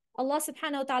knowledge, Allah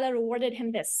subhanahu wa ta'ala rewarded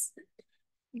him this.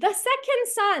 The second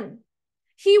son,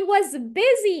 he was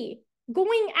busy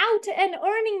going out and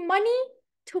earning money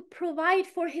to provide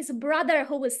for his brother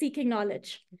who was seeking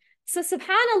knowledge. So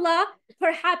subhanAllah,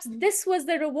 perhaps this was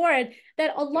the reward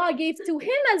that Allah gave to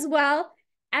him as well.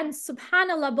 And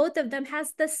subhanAllah, both of them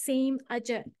has the same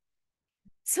ajr.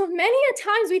 So many a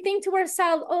times we think to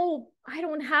ourselves, oh, I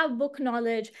don't have book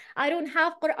knowledge. I don't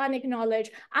have Quranic knowledge.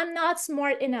 I'm not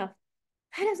smart enough.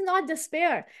 Let us not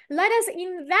despair. Let us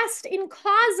invest in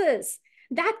causes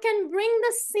that can bring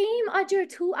the same ajr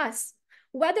to us,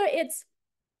 whether it's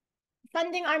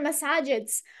funding our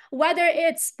masajids, whether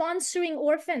it's sponsoring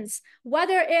orphans,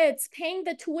 whether it's paying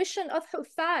the tuition of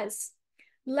huffaz.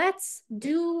 Let's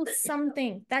do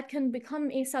something that can become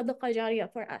a sadaqah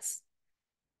jariyah for us.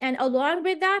 And along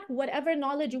with that, whatever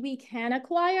knowledge we can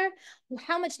acquire,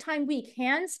 how much time we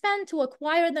can spend to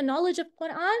acquire the knowledge of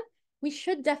Quran, we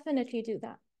should definitely do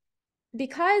that.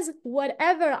 Because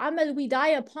whatever amal we die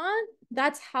upon,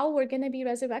 that's how we're going to be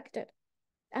resurrected.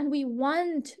 And we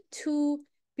want to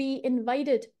be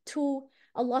invited to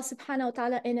Allah subhanahu wa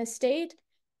ta'ala in a state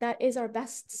that is our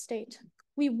best state.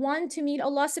 We want to meet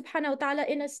Allah subhanahu wa ta'ala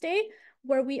in a state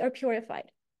where we are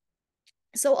purified.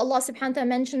 So Allah subhanahu wa ta'ala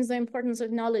mentions the importance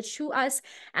of knowledge to us.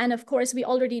 And of course, we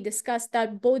already discussed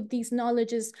that both these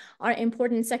knowledges are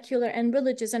important, secular and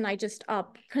religious. And I just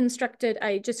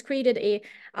created a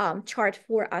chart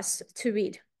for us to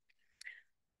read.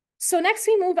 So next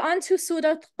we move on to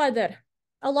Surah Qadr.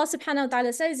 Allah subhanahu wa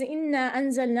ta'ala says, Inna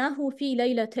anzalnahu fi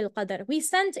laylatil qadr. We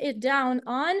sent it down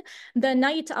on the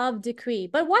night of decree.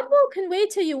 But what will convey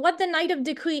to you what the night of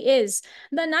decree is?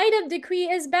 The night of decree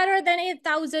is better than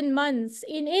 8,000 months.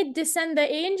 In it descend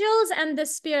the angels and the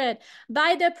spirit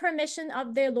by the permission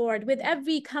of their Lord. With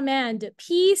every command,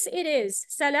 peace it is,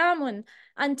 salamun,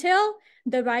 until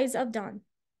the rise of dawn.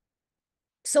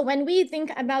 So when we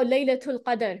think about Laylatul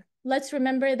Qadr, let's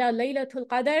remember that Laylatul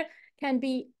Qadr can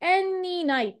be any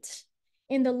night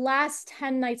in the last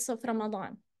 10 nights of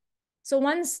Ramadan. So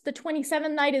once the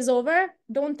 27th night is over,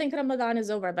 don't think Ramadan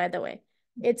is over, by the way.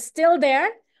 It's still there.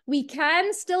 We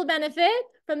can still benefit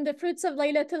from the fruits of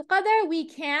Laylatul Qadr. We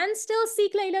can still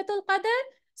seek Laylatul Qadr.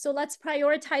 So let's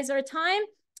prioritize our time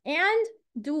and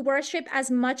do worship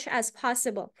as much as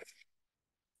possible.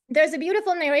 There's a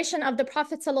beautiful narration of the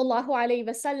Prophet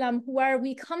ﷺ where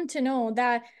we come to know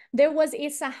that there was a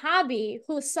Sahabi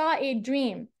who saw a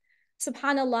dream,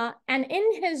 subhanAllah, and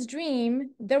in his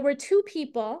dream, there were two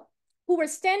people who were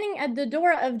standing at the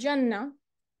door of Jannah,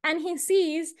 and he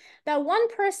sees that one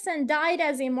person died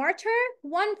as a martyr,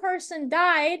 one person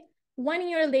died 1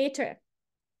 year later.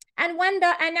 And when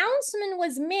the announcement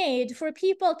was made for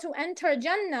people to enter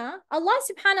Jannah, Allah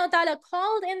subhanahu wa ta'ala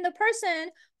called in the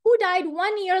person who died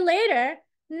 1 year later,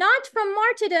 not from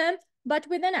martyrdom, but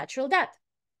with a natural death.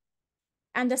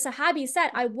 And the Sahabi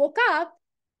said, I woke up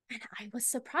and I was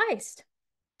surprised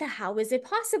that how is it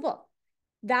possible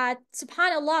that,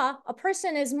 subhanAllah, a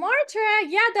person is martyr,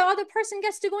 yeah, the other person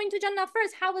gets to go into Jannah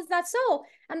first. How is that so?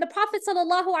 And the Prophet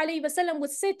ﷺ would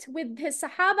sit with his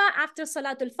Sahaba after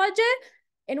Salatul Fajr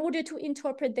in order to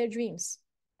interpret their dreams.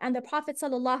 And the Prophet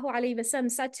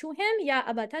ﷺ said to him, Ya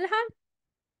Aba Talha,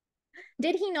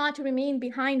 did he not remain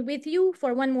behind with you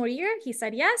for 1 more year? He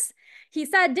said, yes. He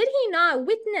said, did he not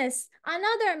witness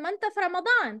another month of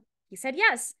Ramadan? He said,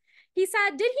 yes. He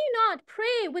said, did he not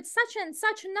pray with such and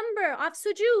such number of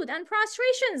sujood and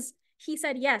prostrations? He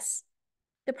said, yes.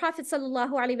 The Prophet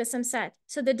ﷺ said,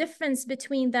 so the difference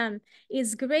between them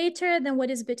is greater than what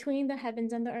is between the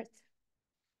heavens and the earth.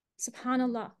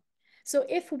 Subhanallah. So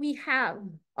if we have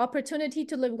opportunity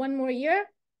to live 1 more year,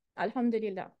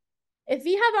 alhamdulillah. If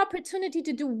we have opportunity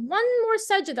to do 1 more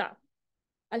sajda,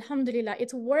 alhamdulillah,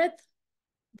 it's worth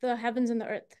the heavens and the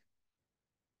earth.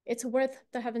 It's worth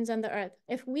the heavens and the earth.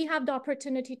 If we have the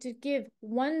opportunity to give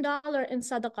 $1 in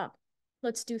sadaqah,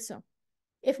 let's do so.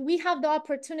 If we have the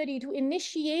opportunity to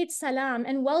initiate salam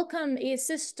and welcome a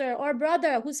sister or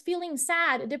brother who's feeling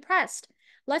sad, depressed,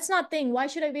 let's not think, why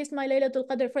should I waste my Laylatul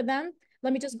Qadr for them?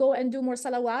 Let me just go and do more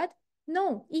salawat.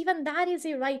 No, even that is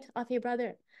a right of a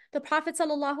brother. The Prophet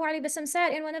ﷺ said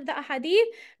in one of the ahadith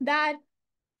that,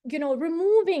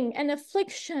 removing an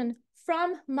affliction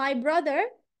from my brother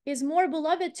is more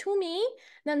beloved to me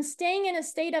than staying in a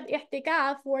state of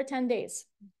ihtikaf for 10 days.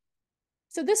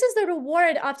 So this is the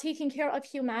reward of taking care of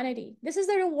humanity. This is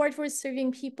the reward for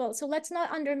serving people. So let's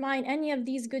not undermine any of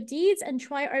these good deeds and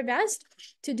try our best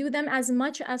to do them as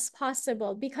much as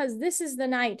possible, because this is the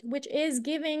night which is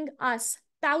giving us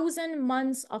 1,000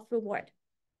 months of reward.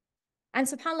 And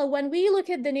subhanAllah, when we look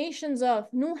at the nations of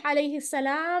Nuh alayhi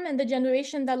salam and the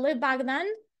generation that lived back then,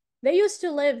 they used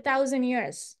to live 1,000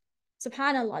 years.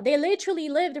 Subhanallah. They literally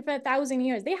lived for 1,000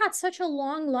 years. They had such a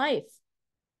long life.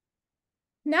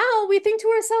 Now we think to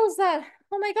ourselves that,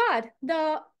 oh my God,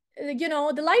 the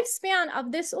lifespan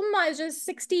of this ummah is just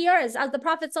 60 years, as the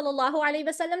Prophet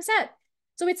ﷺ said.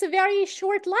 So it's a very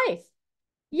short life.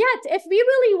 Yet, if we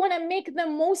really want to make the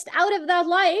most out of that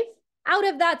life, out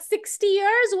of that 60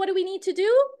 years, what do we need to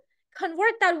do?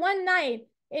 Convert that one night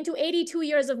into 82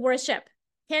 years of worship.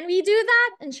 Can we do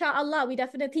that? Inshallah, we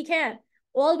definitely can.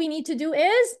 All we need to do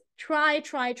is try.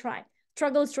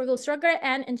 Struggle,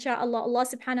 and inshallah, Allah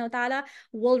subhanahu wa ta'ala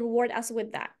will reward us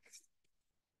with that.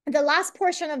 The last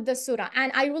portion of the surah,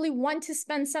 and I really want to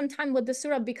spend some time with the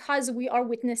surah because we are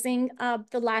witnessing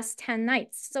the last 10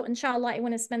 nights. So inshallah, I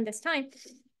want to spend this time.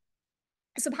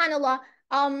 Subhanallah,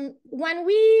 when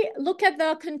we look at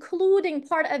the concluding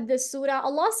part of this surah,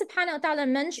 Allah subhanahu wa ta'ala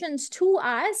mentions to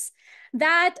us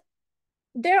that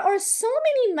there are so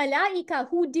many malaika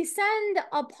who descend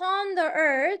upon the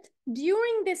earth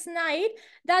during this night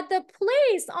that the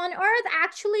place on earth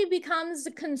actually becomes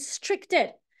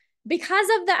constricted because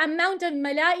of the amount of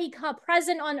malaika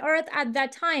present on earth at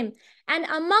that time. And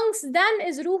amongst them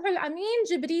is Ruhul Amin,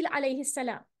 Jibreel alayhi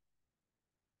salam.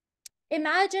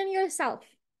 Imagine yourself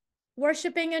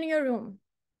worshiping in your room,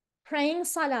 praying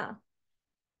salah,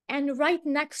 and right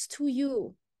next to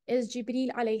you is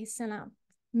Jibreel alayhi salam,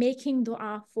 making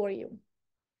dua for you.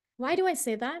 Why do I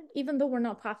say that? Even though we're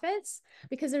not prophets?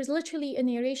 Because there's literally a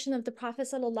narration of the Prophet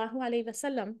sallallahu alaihi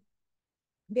wasallam.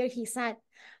 There he said,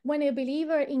 when a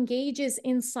believer engages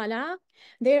in salah,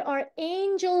 there are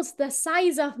angels the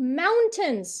size of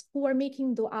mountains who are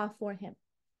making dua for him.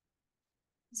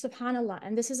 Subhanallah.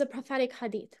 And this is a prophetic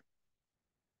hadith.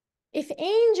 If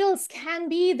angels can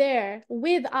be there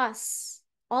with us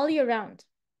all year round,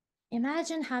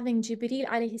 imagine having Jibreel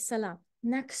alayhi salam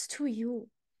next to you,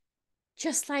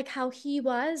 just like how he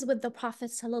was with the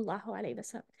Prophet sallallahu alaihi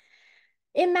wasallam.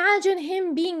 Imagine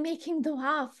him making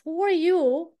dua for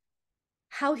you,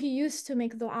 how he used to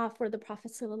make dua for the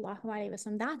Prophet sallallahu alaihi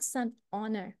wasallam. That's an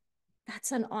honor.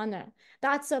 That's an honor.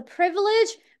 That's a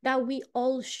privilege that we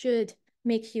all should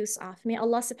make use of. May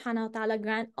Allah subhanahu wa ta'ala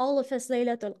grant all of us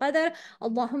Laylatul Qadr.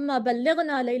 Allahumma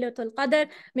ballighna Laylatul Qadr.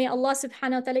 May Allah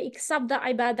subhanahu wa ta'ala accept the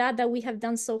ibadat that we have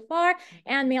done so far.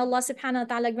 And may Allah subhanahu wa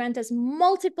ta'ala grant us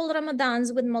multiple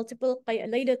Ramadans with multiple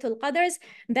Laylatul Qadrs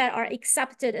that are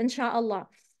accepted, inshallah.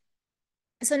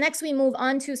 So next we move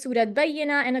on to Surah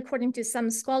Bayyina, and according to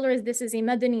some scholars, this is a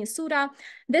Madani surah.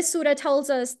 This surah tells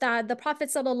us that the Prophet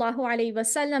sallallahu alaihi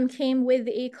wasallam came with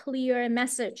a clear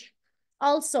message.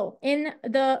 Also, in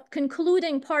the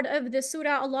concluding part of the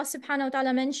surah, Allah subhanahu wa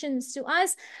ta'ala mentions to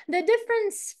us the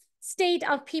different state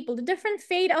of people, the different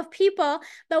fate of people,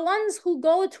 the ones who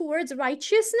go towards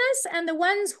righteousness and the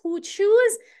ones who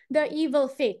choose the evil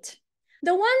fate.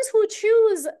 The ones who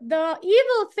choose the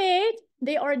evil fate,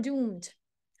 they are doomed.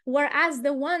 Whereas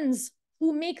the ones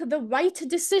who make the right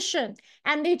decision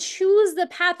and they choose the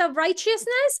path of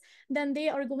righteousness, then they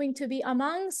are going to be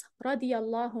amongst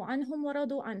radiyallahu anhum wa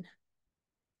radu anh.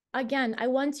 Again, I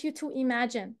want you to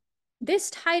imagine this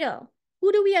title.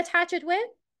 Who do we attach it with?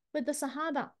 With the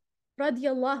Sahaba,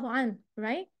 radiyallahu anh,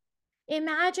 right?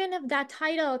 Imagine if that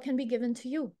title can be given to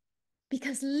you.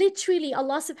 Because literally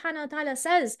Allah subhanahu wa ta'ala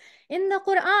says in the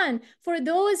Quran, for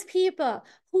those people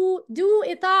who do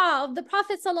ita'ah of the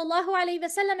Prophet sallallahu alaihi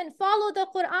wasallam and follow the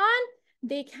Quran,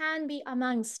 they can be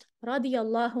amongst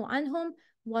radiyallahu anhum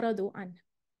wa radu an.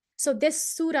 So this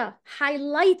surah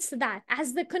highlights that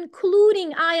as the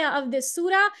concluding ayah of this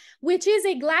surah, which is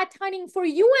a glad tiding for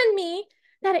you and me,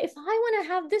 that if I want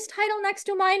to have this title next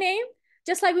to my name,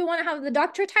 just like we want to have the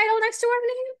doctor title next to our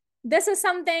name, this is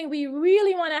something we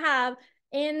really want to have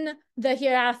in the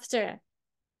hereafter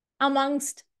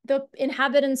amongst the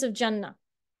inhabitants of Jannah.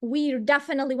 We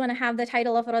definitely want to have the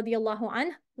title of radiyallahu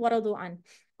anh wa radu an.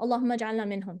 Allahumma ja'alna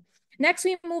minhum. Next,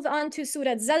 we move on to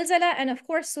Surah Zalzala. And of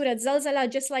course, Surah Zalzala,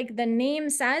 just like the name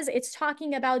says, it's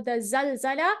talking about the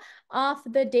Zalzala of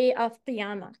the day of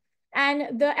Qiyamah.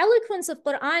 And the eloquence of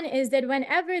Quran is that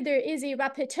whenever there is a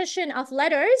repetition of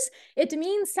letters, it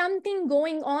means something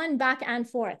going on back and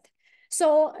forth.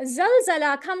 So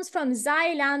Zalzala comes from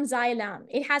Zailam, Zailam.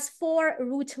 It has 4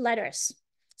 root letters.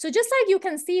 So just like you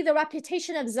can see the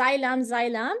repetition of Zailam,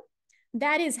 Zailam,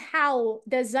 that is how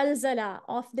the Zalzala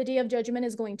of the Day of Judgment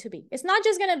is going to be. It's not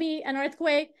just going to be an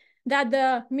earthquake that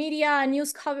the media and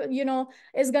news cover,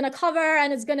 is going to cover,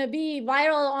 and it's going to be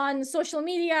viral on social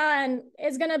media, and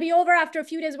it's going to be over after a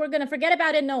few days. We're going to forget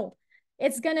about it. No,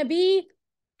 it's going to be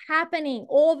happening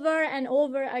over and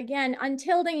over again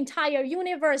until the entire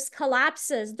universe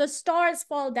collapses, the stars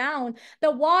fall down,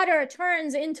 the water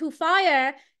turns into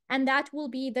fire, and that will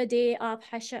be the day of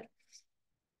Hashr.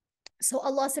 So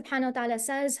Allah subhanahu wa ta'ala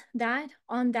says that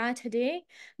on that day,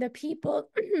 the people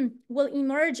will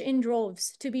emerge in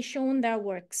droves to be shown their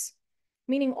works.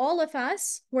 Meaning all of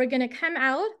us, we're going to come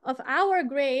out of our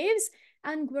graves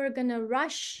and we're going to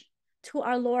rush to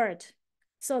our Lord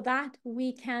so that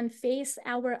we can face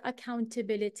our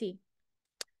accountability.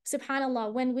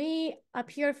 SubhanAllah, when we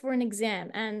appear for an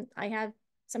exam, and I have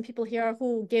some people here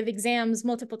who give exams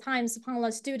multiple times,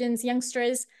 SubhanAllah, students,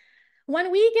 youngsters,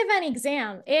 when we give an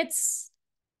exam, it's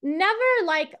never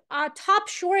like a top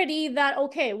surety that,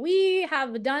 okay, we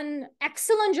have done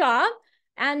excellent job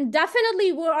and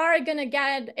definitely we are going to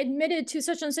get admitted to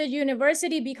such and such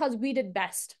university because we did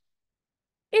best.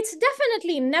 It's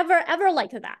definitely never ever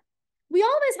like that. We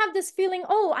always have this feeling,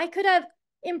 oh, I could have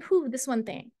improved this one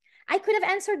thing. I could have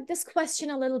answered this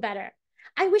question a little better.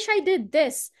 I wish I did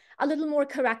this a little more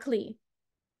correctly.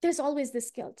 There's always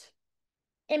this guilt.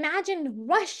 Imagine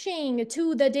rushing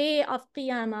to the day of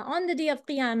Qiyamah, on the day of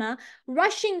Qiyamah,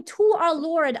 rushing to our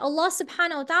Lord, Allah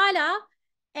subhanahu wa ta'ala,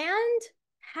 and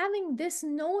having this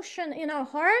notion in our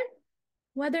heart,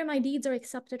 whether my deeds are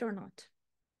accepted or not.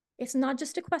 It's not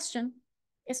just a question.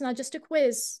 It's not just a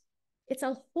quiz. It's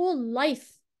a whole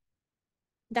life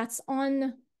that's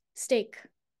on stake,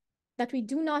 that we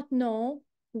do not know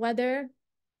whether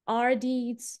our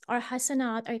deeds, our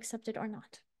hasanat are accepted or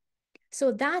not.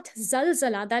 So that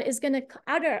zalzala that is going to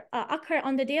occur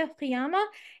on the day of Qiyamah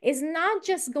is not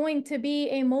just going to be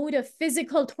a mode of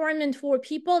physical torment for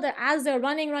people that as they're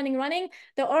running,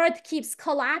 the earth keeps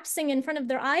collapsing in front of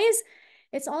their eyes.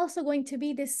 It's also going to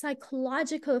be this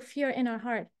psychological fear in our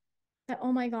heart that,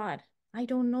 oh my God, I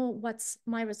don't know what's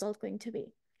my result going to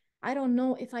be. I don't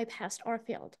know if I passed or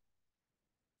failed.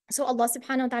 So Allah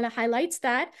subhanahu wa ta'ala highlights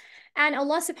that. And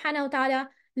Allah subhanahu wa ta'ala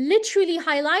literally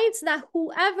highlights that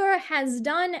whoever has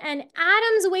done an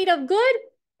atom's weight of good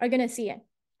are going to see it.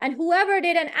 And whoever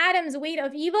did an atom's weight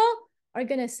of evil are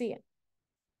going to see it.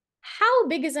 How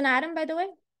big is an atom, by the way?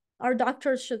 Our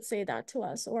doctors should say that to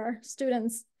us, or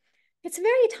students. It's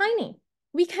very tiny.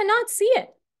 We cannot see it.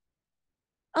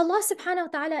 Allah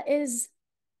subhanahu wa ta'ala is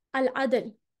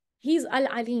Al-Adl. He's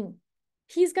Al-Alim.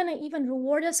 He's going to even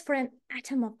reward us for an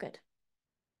atom of good.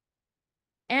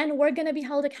 And we're going to be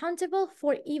held accountable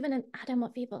for even an atom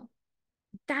of evil.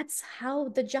 That's how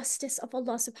the justice of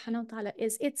Allah subhanahu wa ta'ala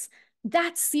is. It's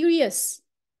that serious.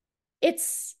 It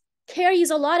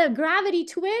carries a lot of gravity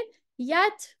to it,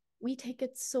 yet we take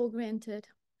it so granted.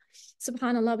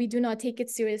 SubhanAllah, we do not take it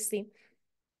seriously.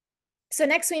 So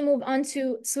next we move on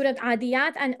to Surah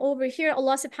Adiyat, and over here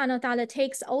Allah subhanahu wa ta'ala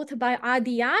takes oath by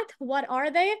Adiyat. What are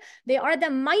they? They are the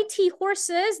mighty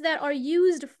horses that are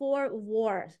used for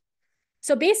war.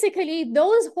 So basically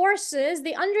those horses,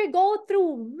 they undergo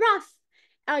through rough,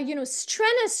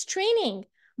 strenuous training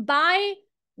by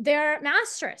their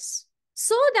masters,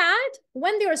 so that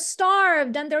when they're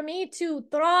starved and they're made to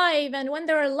thrive and when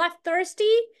they're left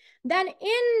thirsty, then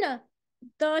in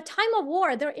the time of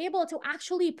war, they're able to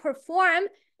actually perform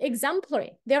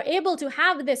exemplary. They're able to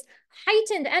have this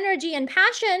heightened energy and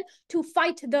passion to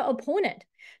fight the opponent.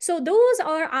 So those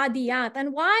are adiyat.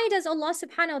 And why does Allah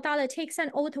subhanahu wa ta'ala take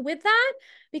an oath with that?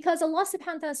 Because Allah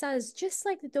subhanahu wa ta'ala says, just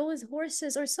like those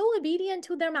horses are so obedient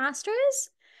to their masters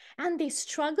and they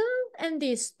struggle and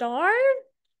they starve,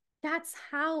 that's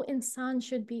how insan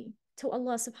should be to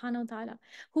Allah subhanahu wa ta'ala,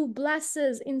 who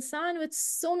blesses insan with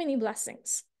so many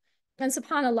blessings. And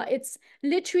subhanAllah, it's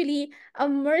literally a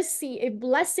mercy, a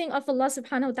blessing of Allah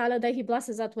subhanahu wa ta'ala that He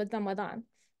blesses us with Ramadan.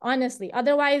 Honestly,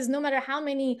 otherwise, no matter how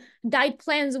many diet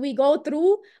plans we go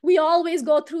through, we always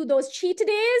go through those cheat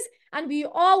days and we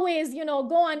always,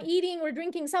 go on eating or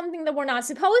drinking something that we're not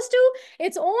supposed to.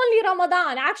 It's only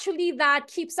Ramadan actually that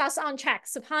keeps us on check,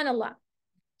 subhanAllah.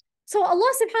 So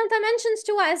Allah subhanahu wa ta'ala mentions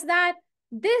to us that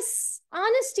this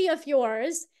honesty of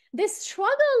yours, this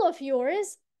struggle of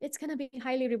yours, it's going to be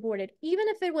highly rewarded. Even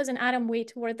if it was an atom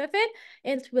weight worth of it,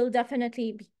 it will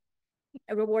definitely be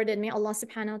rewarded. May Allah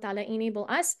subhanahu wa ta'ala enable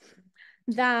us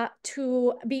that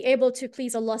to be able to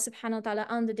please Allah subhanahu wa ta'ala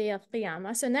on the day of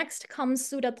Qiyamah. So next comes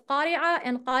Surah Qari'ah,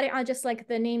 and Qari'ah, just like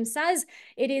the name says,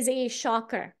 it is a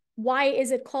shocker. Why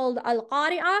is it called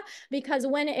Al-Qari'ah? Because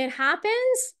when it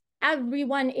happens,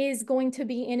 everyone is going to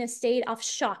be in a state of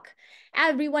shock.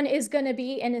 Everyone is going to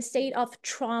be in a state of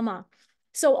trauma.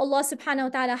 So Allah subhanahu wa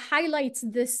ta'ala highlights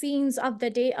the scenes of the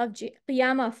day of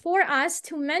Qiyamah for us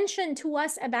to mention to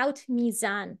us about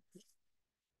Mizan.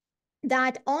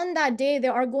 That on that day,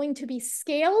 there are going to be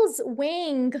scales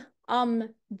weighing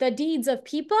the deeds of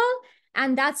people.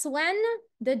 And that's when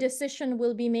the decision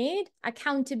will be made,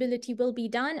 accountability will be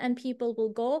done, and people will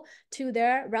go to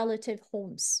their relative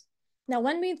homes. Now,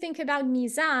 when we think about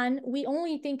mizan, we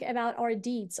only think about our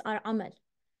deeds, our amal.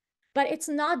 But it's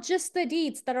not just the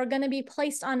deeds that are going to be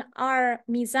placed on our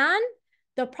mizan.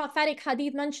 The prophetic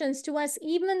hadith mentions to us,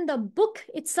 even the book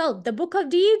itself, the book of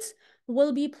deeds,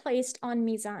 will be placed on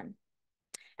mizan.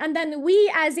 And then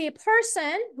we as a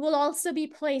person will also be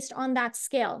placed on that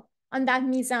scale, on that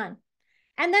mizan.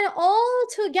 And then all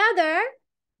together,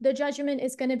 the judgment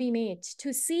is going to be made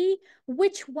to see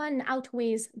which one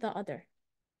outweighs the other.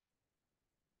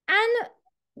 And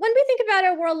when we think about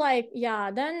it, we're like, yeah,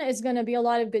 then it's going to be a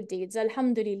lot of good deeds.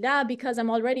 Alhamdulillah, because I'm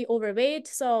already overweight,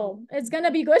 so it's going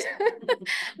to be good.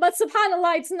 But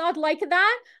subhanAllah, it's not like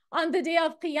that on the day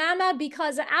of Qiyamah,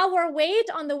 because our weight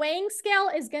on the weighing scale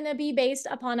is going to be based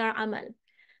upon our amal.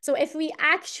 So if we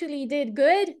actually did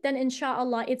good, then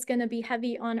inshallah, it's going to be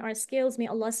heavy on our scales. May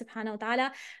Allah subhanahu wa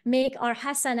ta'ala make our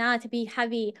hasanat be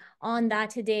heavy on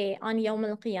that day, on Yawm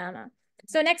al-Qiyamah.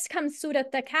 So next comes Surah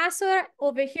Takasur.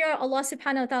 Over here, Allah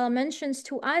subhanahu wa ta'ala mentions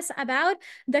to us about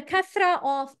the kathra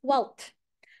of wealth.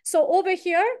 So over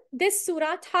here, this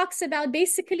surah talks about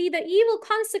basically the evil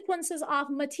consequences of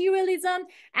materialism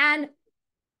and,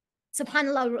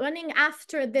 subhanAllah, running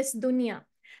after this dunya.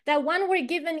 That when we're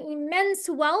given immense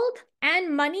wealth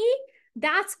and money,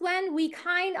 that's when we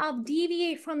kind of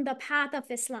deviate from the path of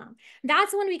Islam.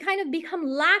 That's when we kind of become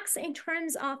lax in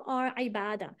terms of our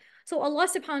ibadah. So Allah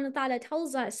subhanahu wa ta'ala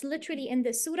tells us literally in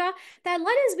this surah that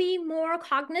let us be more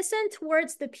cognizant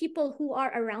towards the people who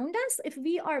are around us. If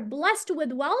we are blessed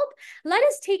with wealth, let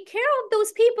us take care of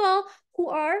those people who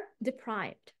are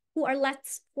deprived, who are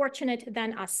less fortunate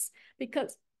than us.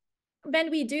 Because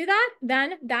when we do that,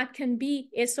 then that can be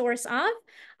a source of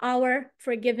our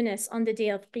forgiveness on the day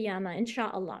of Qiyamah,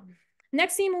 inshallah.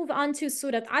 Next, we move on to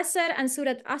Surah Asr, and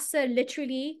Surah Asr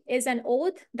literally is an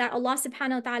oath that Allah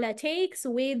subhanahu wa ta'ala takes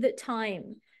with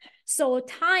time. So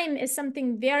time is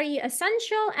something very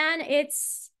essential, and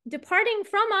it's departing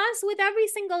from us with every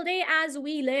single day as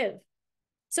we live.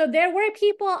 So there were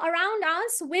people around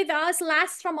us, with us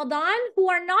last Ramadan, who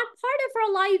are not part of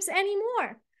our lives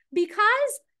anymore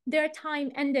because their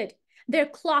time ended, their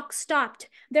clock stopped,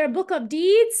 their book of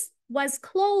deeds was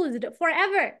closed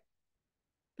forever.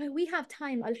 But we have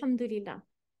time, alhamdulillah.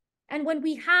 And when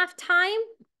we have time,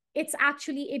 it's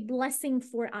actually a blessing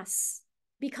for us,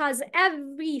 because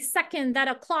every second that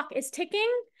a clock is ticking,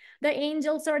 the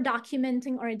angels are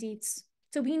documenting our deeds.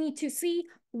 So we need to see,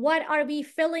 what are we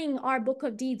filling our book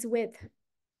of deeds with?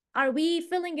 Are we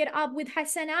filling it up with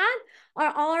hasanat, or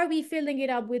are we filling it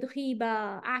up with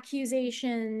ghiba,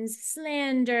 accusations,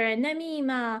 slander,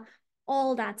 namima,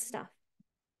 all that stuff?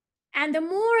 And the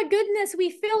more goodness we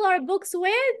fill our books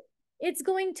with, it's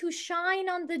going to shine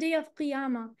on the day of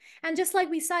Qiyamah. And just like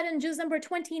we said in juzz number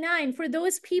 29, for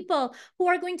those people who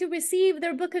are going to receive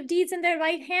their book of deeds in their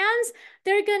right hands,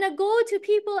 they're going to go to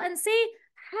people and say,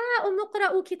 Ha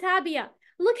umuqra'u kitabiya.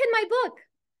 Look at my book.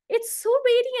 It's so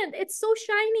radiant. It's so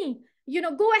shiny. You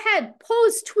know, go ahead,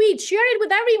 post, tweet, share it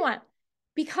with everyone,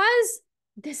 because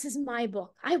this is my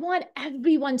book. I want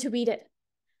everyone to read it.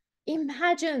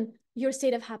 Imagine your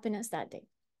state of happiness that day.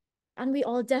 And we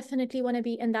all definitely want to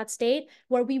be in that state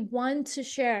where we want to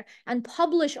share and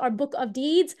publish our book of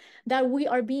deeds that we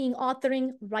are being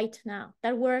authoring right now,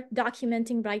 that we're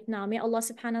documenting right now. May Allah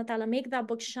subhanahu wa ta'ala make that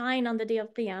book shine on the day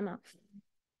of Qiyamah.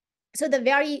 So the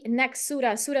very next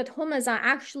surah, Surah Humazah,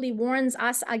 actually warns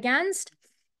us against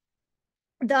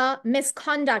the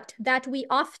misconduct that we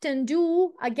often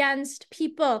do against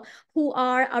people who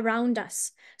are around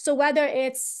us. So whether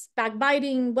it's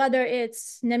backbiting, whether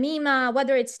it's namima,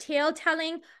 whether it's tale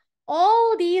telling,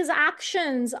 all these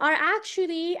actions are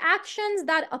actually actions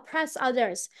that oppress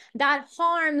others, that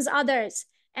harms others,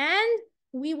 and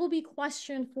we will be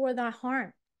questioned for that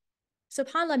harm.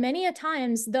 SubhanAllah, many a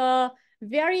times the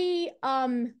very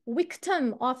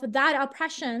victim of that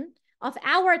oppression of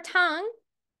our tongue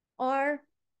are,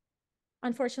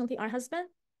 unfortunately, our husband,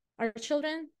 our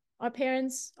children, our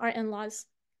parents, our in-laws,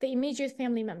 the immediate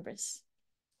family members.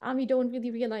 We don't really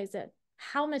realize it,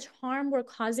 how much harm we're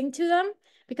causing to them,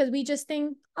 because we just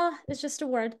think, oh, it's just a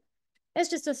word. It's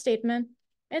just a statement.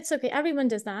 It's okay. Everyone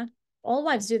does that. All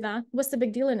wives do that. What's the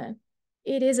big deal in it?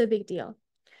 It is a big deal.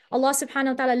 Allah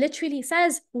subhanahu wa ta'ala literally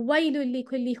says, وَيْلٌ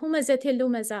لِكُلِّ هُمَزَةٍ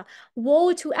لُمَزَةٍ.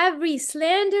 Woe to every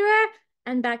slanderer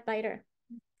and backbiter.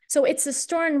 So it's a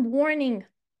stern warning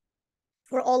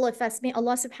for all of us. May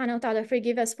Allah subhanahu wa ta'ala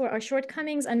forgive us for our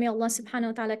shortcomings, and may Allah subhanahu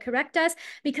wa ta'ala correct us,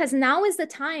 because now is the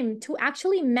time to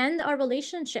actually mend our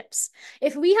relationships.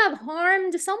 If we have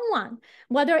harmed someone,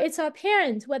 whether it's our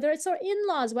parents, whether it's our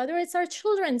in-laws, whether it's our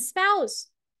children, spouse,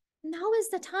 now is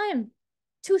the time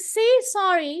to say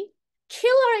sorry,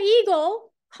 kill our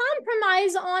ego,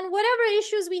 compromise on whatever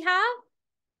issues we have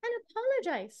and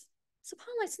apologize.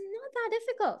 SubhanAllah, it's not that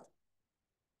difficult.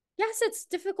 Yes, it's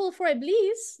difficult for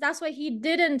Iblis. That's why he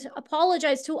didn't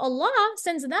apologize to Allah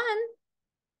since then.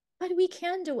 But we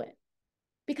can do it.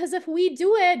 Because if we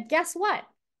do it, guess what?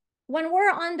 When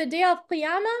we're on the day of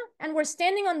Qiyamah and we're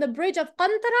standing on the bridge of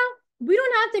Qantara, we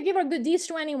don't have to give our good deeds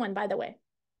to anyone, by the way.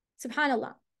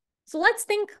 SubhanAllah. So let's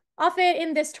think of it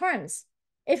in these terms.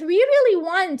 If we really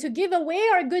want to give away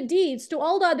our good deeds to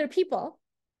all the other people,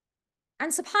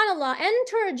 and SubhanAllah,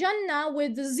 enter Jannah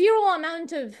with zero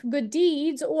amount of good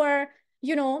deeds, or,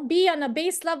 be on a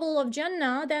base level of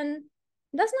Jannah, then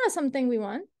that's not something we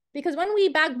want. Because when we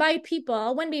backbite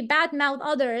people, when we badmouth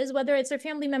others, whether it's our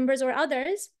family members or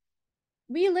others,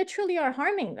 we literally are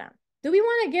harming them. Do we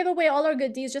want to give away all our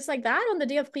good deeds just like that on the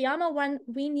day of Qiyamah when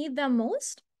we need them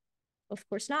most? Of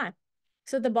course not.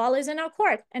 So the ball is in our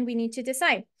court and we need to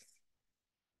decide.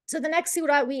 So the next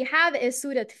surah we have is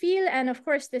Surah Fil. And of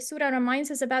course, this surah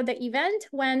reminds us about the event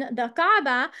when the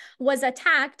Kaaba was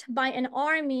attacked by an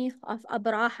army of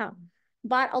Abraha.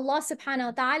 But Allah subhanahu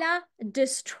wa ta'ala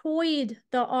destroyed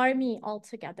the army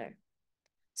altogether.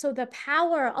 So the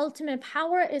power, ultimate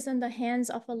power, is in the hands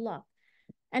of Allah.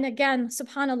 And again,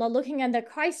 subhanAllah, looking at the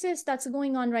crisis that's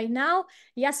going on right now,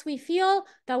 yes, we feel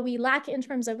that we lack in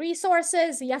terms of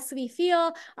resources. Yes, we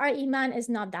feel our iman is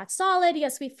not that solid.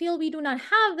 Yes, we feel we do not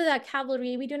have that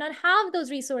cavalry. We do not have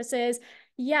those resources.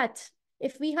 Yet,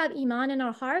 if we have iman in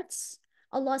our hearts,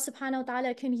 Allah subhanahu wa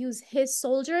ta'ala can use his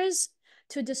soldiers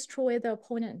to destroy the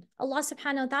opponent. Allah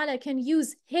subhanahu wa ta'ala can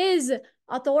use his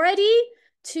authority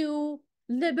to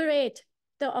liberate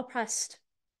the oppressed.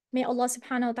 May Allah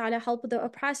subhanahu wa ta'ala help the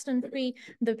oppressed and free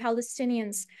the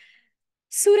Palestinians.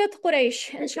 Surah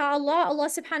Quraysh, inshallah, Allah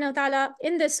subhanahu wa ta'ala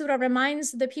in this surah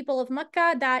reminds the people of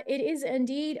Mecca that it is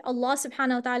indeed Allah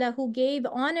subhanahu wa ta'ala who gave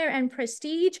honor and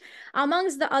prestige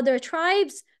amongst the other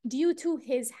tribes due to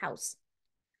his house.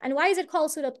 And why is it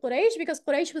called Surah Quraysh? Because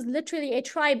Quraysh was literally a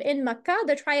tribe in Mecca,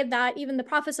 the tribe that even the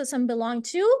Prophet belonged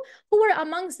to, who were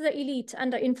amongst the elite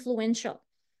and the influential.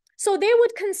 So they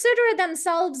would consider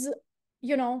themselves,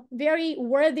 very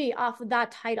worthy of that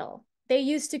title. They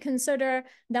used to consider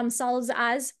themselves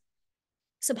as,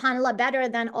 subhanAllah, better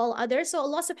than all others. So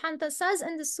Allah subhanahu wa ta'ala says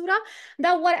in the surah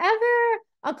that whatever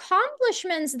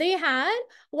accomplishments they had,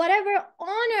 whatever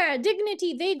honor,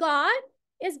 dignity they got,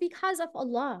 is because of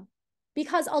Allah.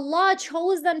 Because Allah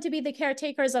chose them to be the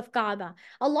caretakers of Kaaba.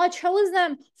 Allah chose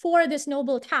them for this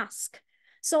noble task.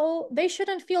 So they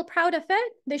shouldn't feel proud of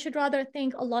it. They should rather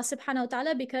thank Allah subhanahu wa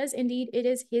ta'ala because indeed it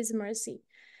is his mercy.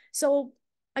 So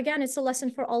again, it's a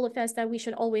lesson for all of us that we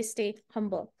should always stay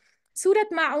humble. Surah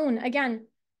Ma'un, again,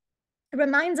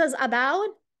 reminds us about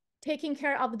taking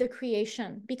care of the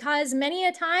creation, because many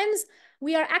a times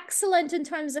we are excellent in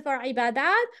terms of our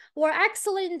ibadat, we're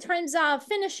excellent in terms of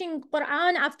finishing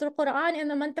Quran after Quran in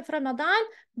the month of Ramadan,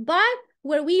 but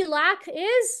where we lack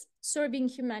is serving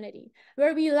humanity.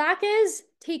 Where we lack is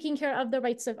taking care of the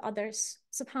rights of others.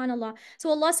 SubhanAllah. So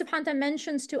Allah subhanahu wa ta'ala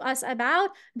mentions to us about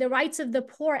the rights of the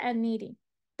poor and needy,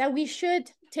 that we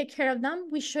should take care of them,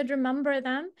 we should remember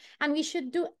them, and we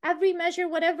should do every measure,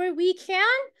 whatever we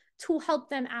can, to help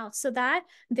them out so that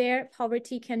their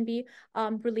poverty can be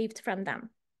relieved from them.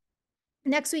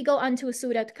 Next, we go on to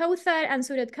Surah Kawthar, and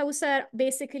Surah Kawthar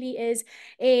basically is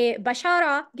a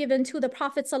bashara given to the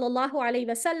Prophet sallallahu alaihi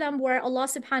wasallam, where Allah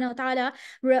subhanahu wa ta'ala,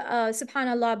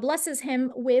 subhanallah, blesses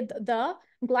him with the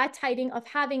glad tidings of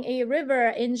having a river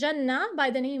in Jannah by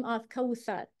the name of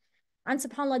Kawthar. And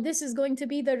subhanAllah, this is going to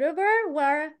be the river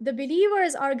where the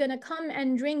believers are going to come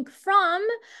and drink from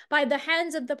by the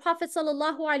hands of the Prophet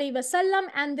sallallahu alaihi wasallam,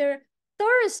 and their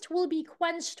thirst will be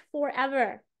quenched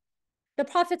forever. The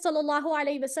Prophet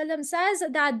ﷺ says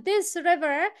that this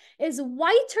river is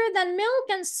whiter than milk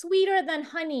and sweeter than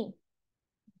honey.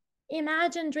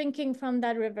 Imagine drinking from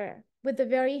that river with the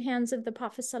very hands of the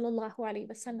Prophet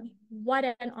ﷺ. What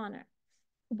an honor.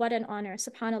 What an honor,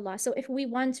 subhanAllah. So if we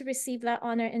want to receive that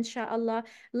honor, inshallah,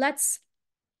 let's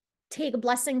take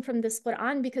blessing from this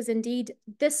Quran, because indeed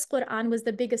this Quran was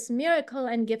the biggest miracle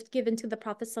and gift given to the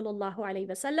Prophet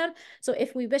ﷺ. So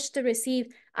if we wish to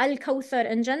receive Al-Kawthar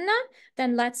in Jannah,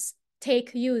 then let's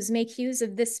make use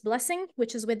of this blessing,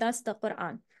 which is with us, the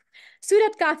Quran.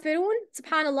 Surah Kafirun,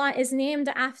 subhanAllah, is named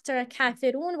after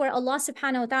Kafirun, where Allah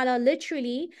subhanahu wa ta'ala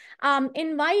literally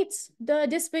invites the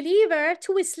disbeliever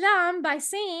to Islam by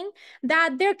saying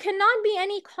that there cannot be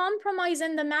any compromise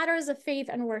in the matters of faith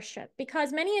and worship.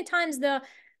 Because many a times the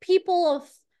people of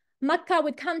Mecca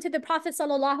would come to the Prophet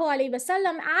sallallahu alaihi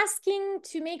wasallam asking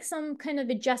to make some kind of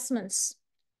adjustments.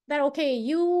 That, okay,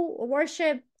 you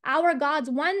worship our gods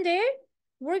one day,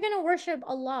 we're going to worship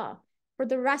Allah for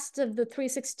the rest of the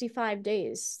 365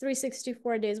 days,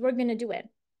 364 days. We're going to do it.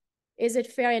 Is it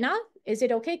fair enough? Is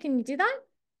it okay? Can you do that?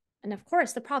 And of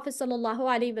course, the Prophet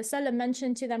ﷺ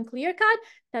mentioned to them clear cut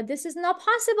that this is not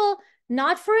possible,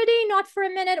 not for a day, not for a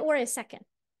minute or a second.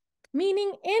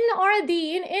 Meaning in our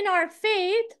deen, in our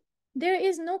faith, there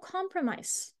is no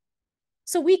compromise.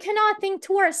 So we cannot think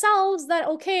to ourselves that,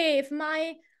 okay, if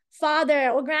my father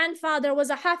or grandfather was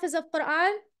a hafiz of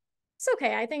Quran, it's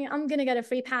okay. I think I'm going to get a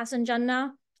free pass in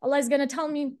Jannah. Allah is going to tell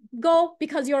me, go,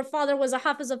 because your father was a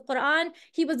hafiz of Quran.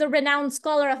 He was a renowned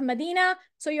scholar of Medina,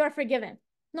 so you're forgiven.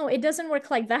 No, it doesn't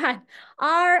work like that.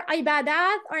 Our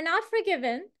ibadat are not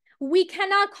forgiven. We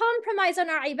cannot compromise on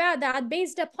our ibadat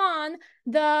based upon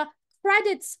the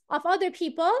credits of other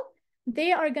people.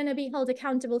 They are going to be held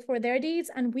accountable for their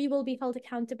deeds, and we will be held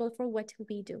accountable for what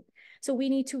we do. So we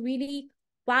need to really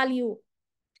value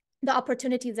the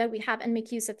opportunities that we have and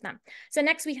make use of them. So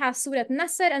next we have Surah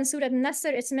Nasr, and Surah Nasr,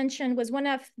 it's mentioned, was one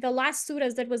of the last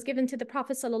surahs that was given to the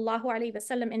Prophet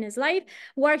ﷺ in his life,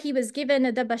 where he was given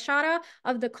the bashara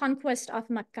of the conquest of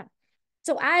Mecca.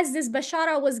 So as this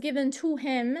bashara was given to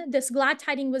him, this glad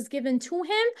tidings was given to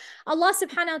him, Allah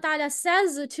subhanahu wa ta'ala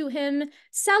says to him,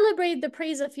 celebrate the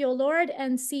praise of your Lord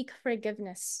and seek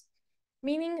forgiveness.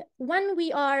 Meaning when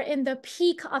we are in the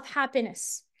peak of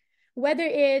happiness, whether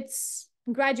it's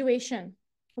graduation,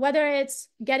 whether it's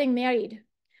getting married,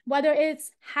 whether it's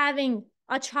having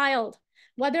a child,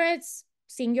 whether it's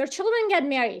seeing your children get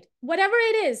married, whatever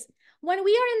it is, when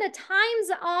we are in the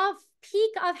times of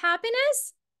peak of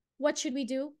happiness, what should we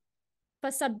do?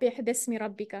 فَسَبِّحْ بِاسْمِ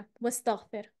رَبِّكَ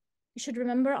وَاسْتَغْفِرْ. You should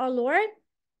remember our Lord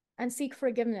and seek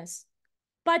forgiveness.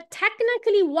 But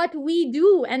technically what we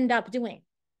do end up doing,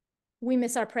 we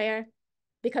miss our prayer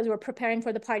because we're preparing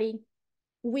for the party.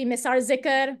 We miss our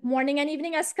zikr, morning and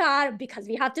evening askar, because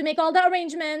we have to make all the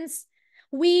arrangements.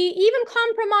 We even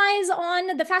compromise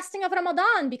on the fasting of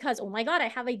Ramadan because, oh my God, I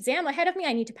have an exam ahead of me.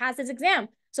 I need to pass this exam.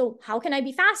 So how can I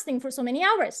be fasting for so many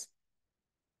hours?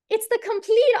 It's the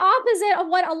complete opposite of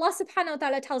what Allah subhanahu wa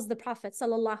ta'ala tells the Prophet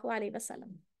sallallahu alaihi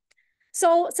wasallam.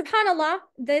 So subhanallah,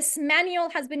 this manual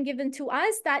has been given to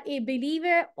us that a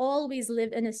believer always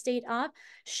live in a state of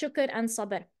shukr and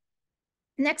sabr.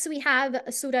 Next, we have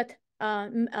Surah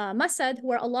Masad,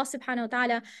 where Allah subhanahu wa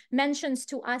ta'ala mentions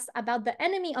to us about the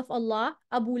enemy of Allah,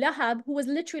 Abu Lahab, who was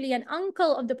literally an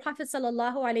uncle of the Prophet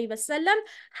sallallahu alaihi wasallam,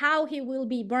 how he will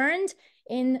be burned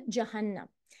in Jahannam.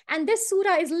 And this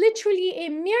surah is literally a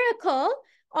miracle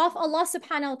of Allah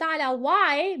subhanahu wa ta'ala.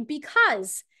 Why?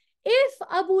 Because if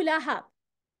Abu Lahab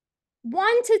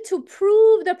wanted to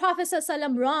prove the Prophet sallallahu alaihi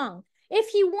wasallam wrong, if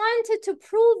he wanted to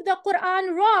prove the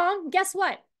Quran wrong, guess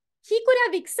what? He could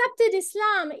have accepted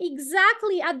Islam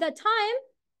exactly at that time,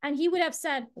 and he would have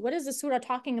said, what is the surah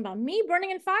talking about? Me burning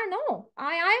in fire? No,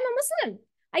 I am a Muslim.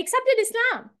 I accepted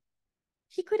Islam.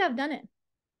 He could have done it.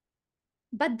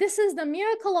 But this is the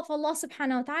miracle of Allah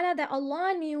subhanahu wa ta'ala, that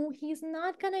Allah knew he's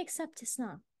not going to accept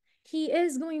Islam. He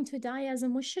is going to die as a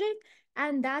mushrik,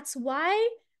 and that's why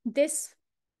this,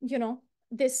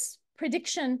 this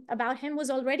prediction about him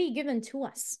was already given to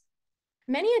us.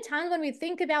 Many a time when we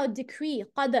think about decree,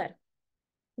 qadr,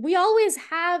 we always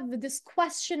have this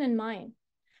question in mind.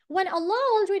 When Allah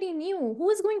already knew who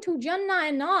is going to Jannah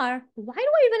and Nar, why do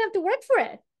I even have to work for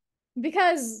it?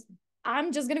 Because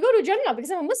I'm just going to go to Jannah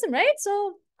because I'm a Muslim, right?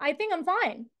 So I think I'm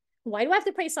fine. Why do I have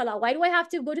to pray salah? Why do I have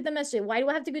to go to the masjid? Why do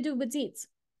I have to go do good deeds?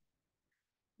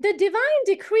 The divine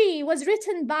decree was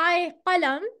written by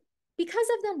qalam because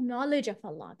of the knowledge of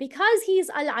Allah, because He is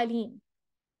Al-Alim.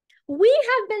 We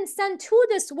have been sent to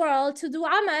this world to do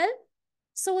amal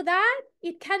so that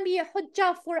it can be a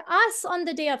hujjah for us on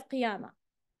the day of Qiyamah.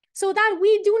 So that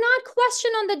we do not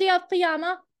question on the day of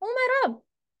Qiyamah, oh my Rabb,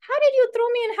 how did you throw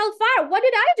me in hellfire? What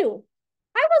did I do?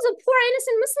 I was a poor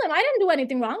innocent Muslim. I didn't do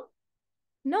anything wrong.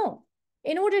 No.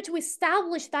 In order to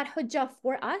establish that hujjah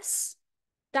for us,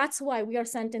 that's why we are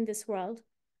sent in this world,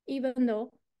 even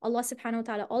though Allah subhanahu wa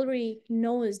ta'ala already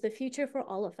knows the future for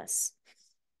all of us.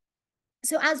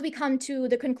 So as we come to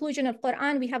the conclusion of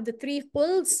Quran, we have the three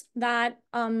quls that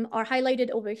are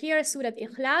highlighted over here, Surah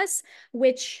Ikhlas,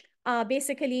 which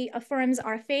basically affirms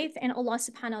our faith in Allah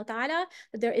subhanahu wa ta'ala,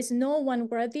 that there is no one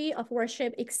worthy of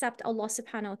worship except Allah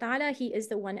subhanahu wa ta'ala. He is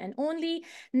the one and only.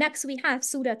 Next, we have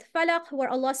Surah Falaq, where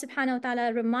Allah subhanahu wa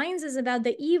ta'ala reminds us about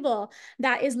the evil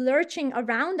that is lurching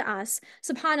around us.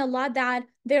 Subhanallah, that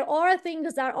there are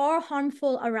things that are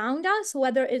harmful around us,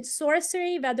 whether it's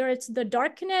sorcery, whether it's the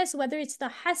darkness, whether it's the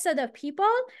hasad of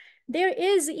people. There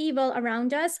is evil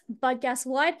around us, but guess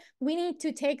what? We need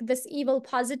to take this evil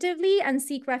positively and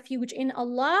seek refuge in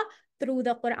Allah through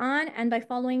the Quran and by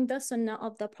following the Sunnah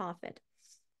of the Prophet.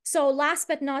 So last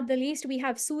but not the least, we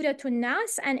have Surah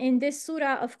An-Nas. And in this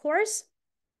surah, of course,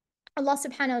 Allah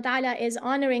subhanahu wa ta'ala is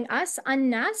honoring us,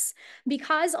 An-Nas,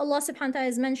 because Allah subhanahu wa ta'ala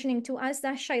is mentioning to us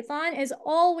that shaitan is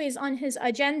always on his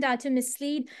agenda to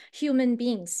mislead human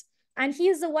beings. And he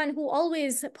is the one who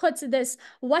always puts this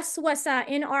waswasa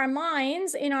in our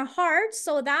minds, in our hearts,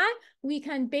 so that we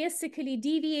can basically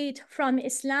deviate from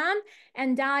Islam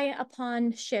and die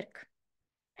upon shirk.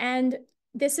 And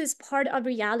this is part of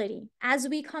reality. As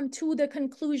we come to the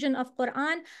conclusion of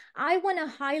Quran, I want to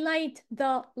highlight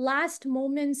the last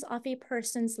moments of a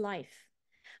person's life.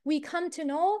 We come to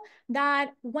know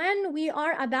that when we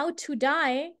are about to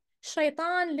die,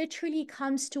 shaitan literally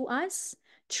comes to us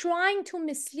trying to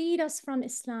mislead us from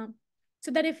Islam.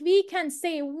 So that if we can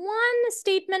say one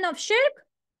statement of shirk,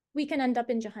 we can end up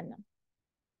in Jahannam.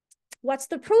 What's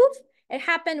the proof? It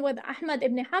happened with Ahmad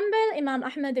ibn Hanbal, Imam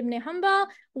Ahmad ibn Hanbal,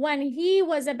 when he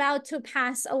was about to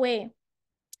pass away.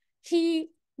 He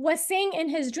was saying in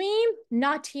his dream,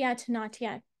 not yet, not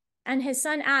yet. And his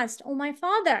son asked, oh, my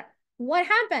father, what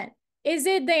happened? Is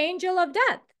it the angel of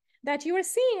death that you are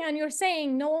seeing? And you're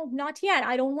saying, no, not yet.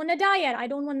 I don't want to die yet. I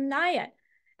don't want to die yet.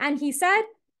 And he said,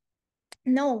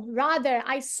 no, rather,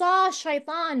 I saw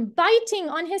shaitan biting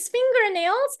on his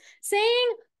fingernails, saying,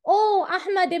 oh,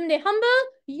 Ahmad ibn Hanbal,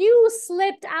 you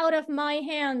slipped out of my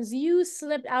hands. You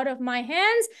slipped out of my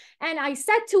hands. And I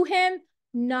said to him,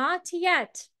 not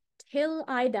yet, till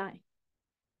I die.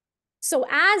 So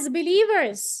as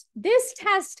believers, this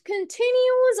test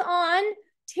continues on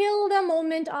till the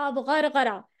moment of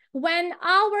gharghara, when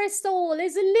our soul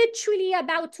is literally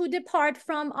about to depart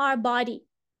from our body.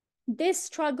 This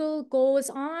struggle goes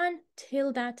on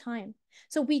till that time.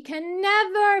 So we can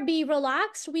never be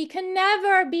relaxed. We can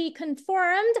never be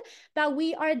confirmed that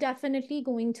we are definitely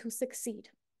going to succeed.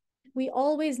 We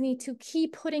always need to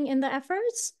keep putting in the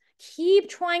efforts, keep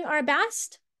trying our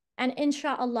best, and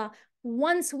inshallah,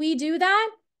 once we do that,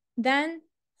 then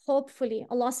hopefully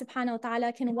Allah subhanahu wa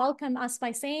ta'ala can welcome us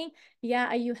by saying, Ya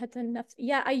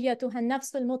ayyatuha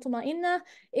an-nafs al-mutma'inna,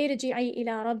 irji'i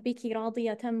ila rabbiki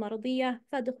radiyatan mardiyah,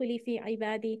 fadkhuli fi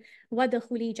ibadi,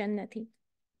 wadkhuli jannati.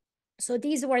 So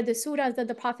these were the surahs that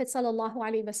the Prophet sallallahu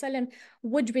alaihi wasallam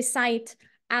would recite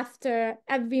after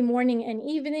every morning and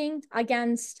evening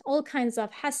against all kinds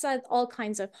of hasad, all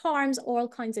kinds of harms, all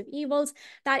kinds of evils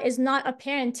that is not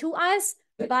apparent to us,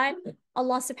 but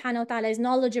Allah subhanahu wa ta'ala is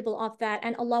knowledgeable of that,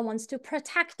 and Allah wants to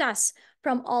protect us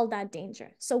from all that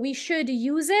danger. So we should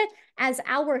use it as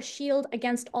our shield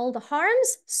against all the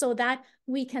harms so that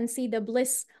we can see the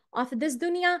bliss of this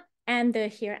dunya and the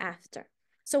hereafter.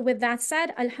 So with that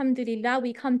said, alhamdulillah,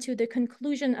 we come to the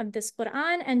conclusion of this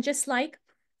Quran, and just like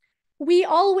we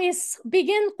always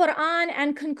begin Quran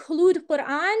and conclude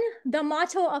Quran, the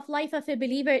motto of life of a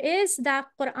believer is that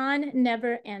Quran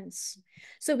never ends.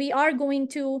 So we are going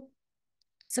to,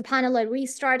 subhanallah,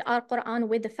 restart our Quran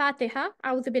with the Fatiha.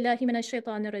 أعوذ بالله من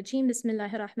الشيطان الرجيم. بسم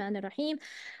الله الرحمن الرحيم.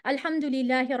 الحمد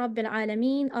لله رب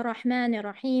العالمين الرحمن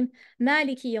الرحيم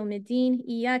مالك يوم الدين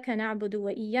إياك نعبد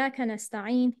وإياك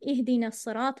نستعين اهدنا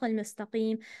الصراط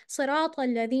المستقيم صراط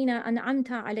الذين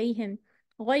أنعمت عليهم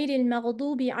غير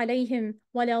المغضوب عليهم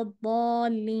ولا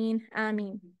الضالين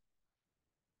آمين.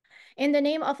 In the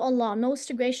name of Allah,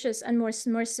 most gracious and most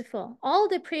merciful, all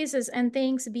the praises and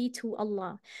thanks be to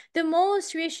Allah, the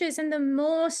most gracious and the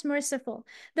most merciful,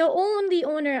 the only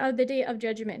owner of the day of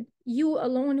judgment. You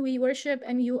alone we worship,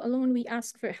 and you alone we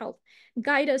ask for help.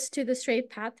 Guide us to the straight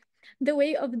path, the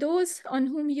way of those on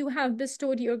whom you have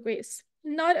bestowed your grace,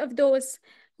 not of those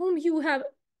whom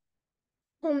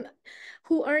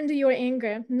who earned your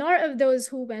anger, nor of those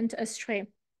who went astray.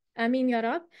 Amin ya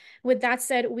Rab. With that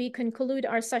said, we conclude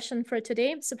our session for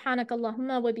today.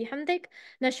 Subhanakallahumma wa bihamdik.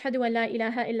 Nashhadu an la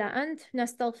ilaha illa ant.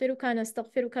 Nastaghfiruka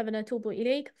wa natubu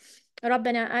ilayk.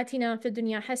 ربنا آتنا في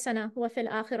الدنيا حسنة وفي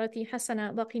الآخرة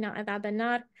حسنة وقنا عذاب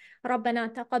النار. ربنا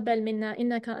تقبل منا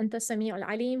إنك أنت السميع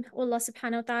العليم. Allah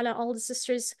subhanahu wa ta'ala, all the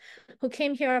sisters who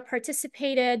came here,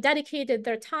 participated, dedicated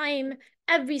their time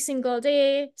every single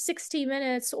day, 60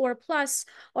 minutes or plus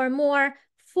or more,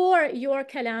 for your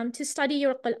kalam, to study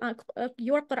your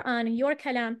Quran, your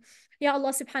kalam. Ya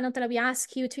Allah subhanahu wa ta'ala, we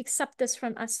ask you to accept this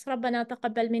from us. ربنا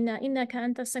تقبل منا إنك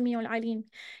أنت السميع العليم.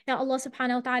 Ya Allah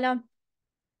subhanahu wa ta'ala,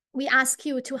 we ask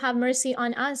you to have mercy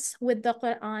on us with the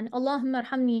Quran. Allahumma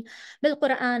arhamni bil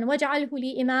Quran waj'alhu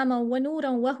li imama wa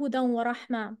nuran wa hudan wa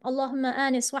rahma. Allahumma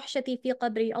anis wahshati fi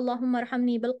qabri. Allahumma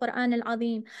arhamni bil Quran al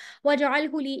azim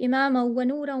waj'alhu li imama wa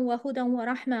nuran wa hudan wa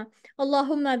rahma.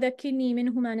 Allahumma dhakkirni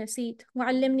minhu ma nasit wa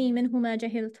 'allimni minhu ma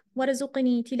jahilt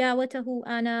warzuqni tilawatahu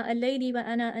ana al-layli wa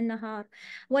ana an-nahar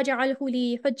waj'alhu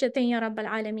li hujjatan ya rabbal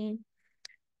alamin.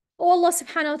 O Allah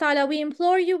subhanahu wa ta'ala, we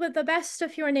implore you with the best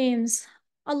of your names.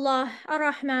 Allah,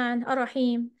 Ar-Rahman,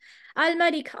 Ar-Rahim,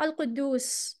 Al-Malik,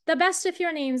 Al-Quddus, the best of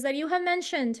your names that you have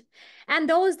mentioned, and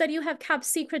those that you have kept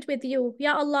secret with you.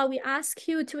 Ya Allah, we ask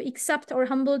you to accept our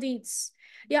humble deeds.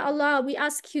 Ya Allah, we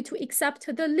ask you to accept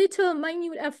the little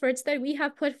minute efforts that we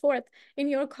have put forth in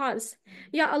your cause.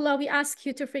 Ya Allah, we ask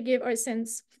you to forgive our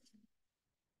sins.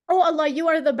 Oh Allah, you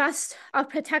are the best of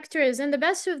protectors and the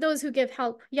best of those who give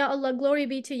help. Ya Allah, glory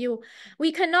be to you.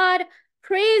 We cannot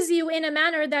praise you in a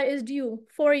manner that is due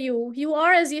for you. You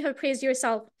are as you have praised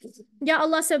yourself. Ya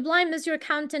Allah, sublime is your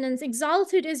countenance,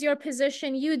 exalted is your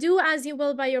position. You do as you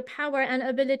will by your power and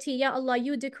ability. Ya Allah,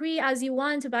 you decree as you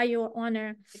want by your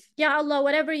honor. Ya Allah,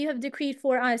 whatever you have decreed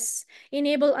for us,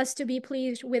 enable us to be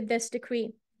pleased with this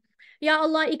decree. Ya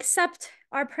Allah, accept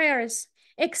our prayers,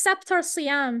 accept our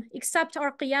siyam, accept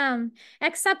our qiyam,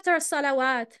 accept our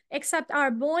salawat, accept our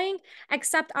bowing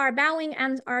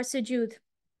and our sujood.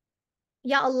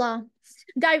 Ya Allah,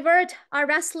 divert our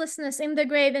restlessness in the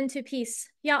grave into peace.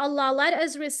 Ya Allah, let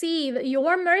us receive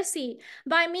your mercy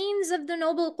by means of the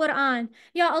noble Quran.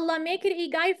 Ya Allah, make it a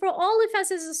guide for all of us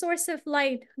as a source of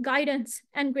light, guidance,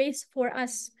 and grace for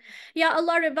us. Ya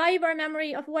Allah, revive our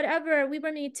memory of whatever we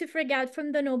were made to forget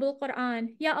from the noble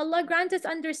Quran. Ya Allah, grant us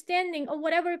understanding of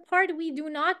whatever part we do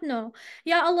not know.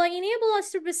 Ya Allah, enable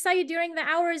us to recite during the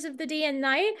hours of the day and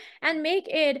night and make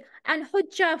it an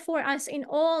hujjah for us in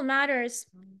all matters.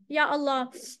 Ya Allah,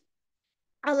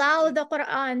 allow the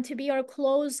Quran to be our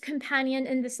close companion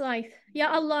in this life.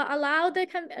 Ya Allah, allow the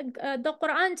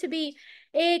Quran to be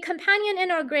a companion in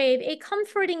our grave, a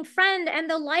comforting friend, and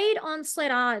the light on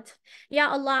Sirat. Ya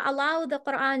Allah, allow the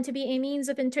Quran to be a means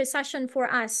of intercession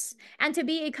for us and to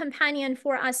be a companion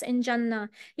for us in Jannah.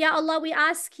 Ya Allah, we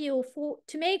ask you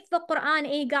to make the Quran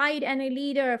a guide and a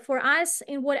leader for us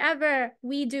in whatever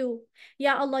we do.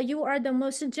 Ya Allah, you are the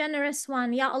most generous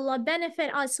one. Ya Allah,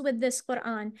 benefit us with this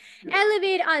Quran.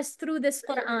 Elevate us through this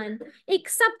Quran.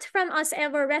 Accept from us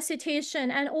our recitation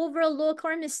and overlook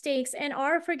our mistakes and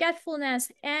our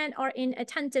forgetfulness and our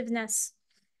inattentiveness.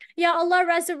 Ya Allah,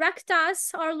 resurrect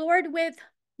us, our Lord, with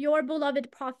your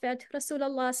beloved Prophet,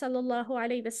 Rasulullah sallallahu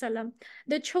alayhi wasallam,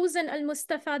 the chosen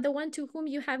Al-Mustafa, the one to whom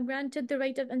you have granted the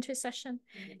right of intercession.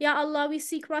 Ya Allah, we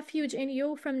seek refuge in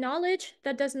you from knowledge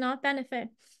that does not benefit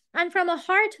and from a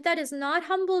heart that is not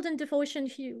humbled in devotion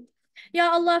to you.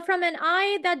 Ya Allah, from an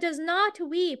eye that does not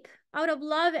weep out of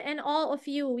love and awe of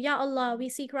you. Ya Allah, we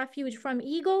seek refuge from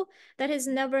ego that is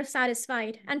never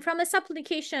satisfied and from a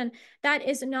supplication that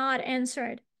is not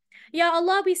answered. Ya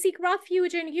Allah, we seek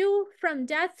refuge in you from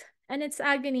death and its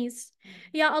agonies.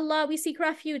 Ya Allah, we seek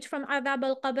refuge from adhab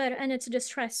al-qabr and its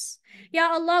distress. Ya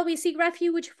Allah, we seek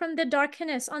refuge from the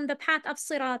darkness on the path of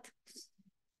Sirat.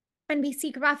 And we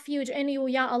seek refuge in you,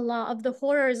 Ya Allah, of the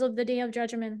horrors of the Day of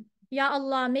Judgment. Ya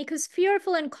Allah, make us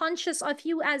fearful and conscious of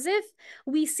you as if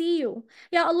we see you.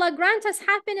 Ya Allah, grant us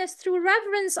happiness through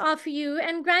reverence of you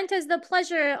and grant us the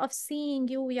pleasure of seeing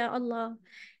you, Ya Allah.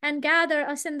 And gather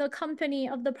us in the company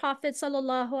of the Prophet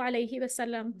sallallahu alaihi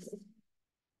wasallam.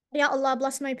 Ya Allah,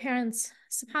 bless my parents.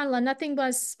 SubhanAllah, nothing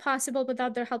was possible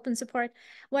without their help and support.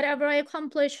 Whatever I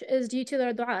accomplish is due to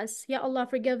their du'as. Ya Allah,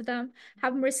 forgive them,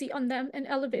 have mercy on them, and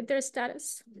elevate their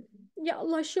status. Ya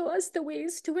Allah, show us the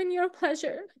ways to win your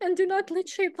pleasure, and do not let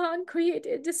shaitan create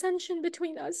a dissension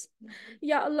between us.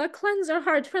 Ya Allah, cleanse our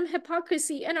heart from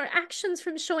hypocrisy, and our actions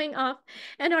from showing off,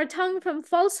 and our tongue from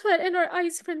falsehood, and our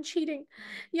eyes from cheating.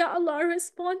 Ya Allah,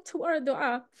 respond to our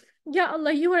dua. Ya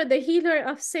Allah, you are the healer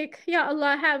of sick. Ya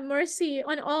Allah, have mercy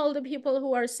on all the people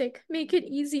who are sick. Make it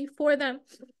easy for them.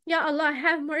 Ya Allah,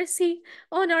 have mercy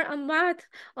on our amwat,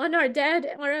 on our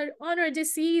dead, on our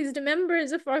deceased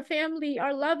members of our family,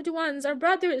 our loved ones, our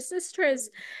brothers,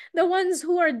 sisters, the ones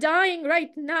who are dying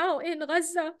right now in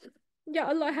Gaza. Ya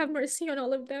Allah, have mercy on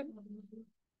all of them.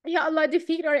 Ya Allah,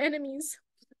 defeat our enemies.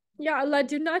 Ya Allah,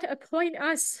 do not appoint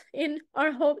us in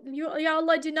our hope. Ya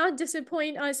Allah, do not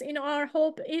disappoint us in our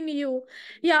hope in you.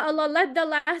 Ya Allah, let the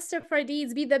last of our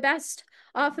deeds be the best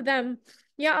of them.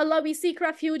 Ya Allah, we seek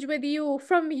refuge with you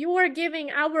from your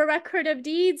giving our record of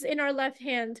deeds in our left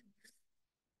hand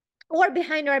or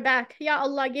behind our back. Ya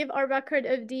Allah, give our record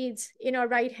of deeds in our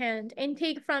right hand and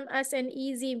take from us an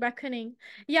easy reckoning.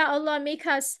 Ya Allah, make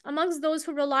us amongst those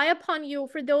who rely upon you,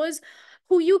 for those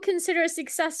who you consider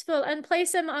successful, and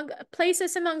place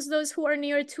us amongst those who are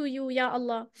near to you, Ya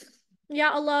Allah. Ya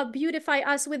Allah, beautify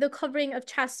us with the covering of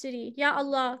chastity. Ya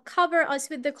Allah, cover us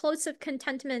with the clothes of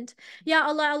contentment. Ya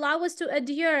Allah, allow us to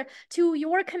adhere to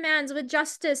your commands with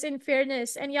justice and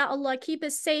fairness. And Ya Allah, keep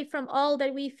us safe from all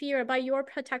that we fear by your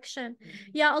protection.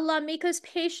 Ya Allah, make us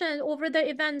patient over the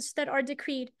events that are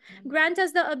decreed. Grant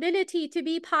us the ability to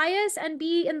be pious and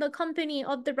be in the company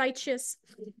of the righteous.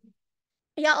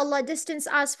 Ya Allah, distance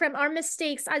us from our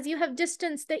mistakes as you have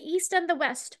distanced the east and the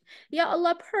west. Ya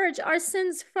Allah, purge our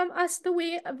sins from us the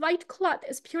way a white cloth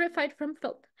is purified from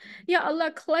filth. Ya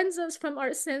Allah, cleanse us from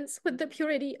our sins with the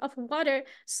purity of water,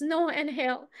 snow, and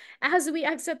hail. As we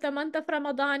exit the month of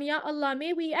Ramadan, Ya Allah,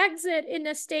 may we exit in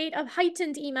a state of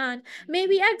heightened Iman. May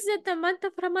we exit the month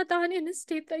of Ramadan in a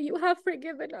state that you have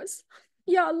forgiven us.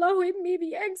 Ya Allah, may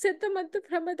we exit the month of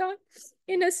Ramadan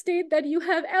in a state that you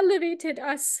have elevated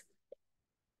us.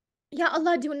 Ya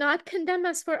Allah, do not condemn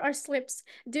us for our slips.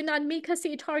 Do not make us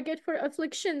a target for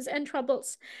afflictions and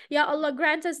troubles. Ya Allah,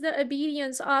 grant us the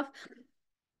obedience of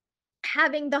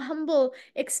having the humble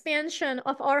expansion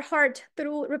of our heart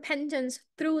through repentance,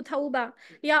 through tawbah.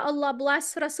 Ya Allah,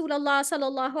 bless Rasulullah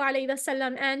sallallahu alayhi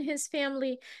wasallam and his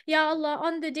family. Ya Allah,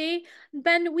 on the day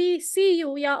when we see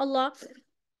you, Ya Allah,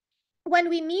 when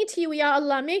we meet you, Ya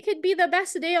Allah, make it be the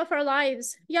best day of our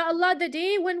lives. Ya Allah, the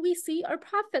day when we see our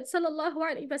Prophet sallallahu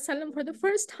alaihi wasallam for the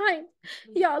first time.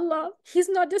 Ya Allah, he's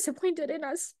not disappointed in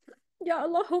us. Ya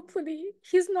Allah, hopefully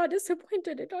he's not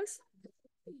disappointed in us.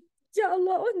 Ya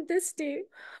Allah, on this day,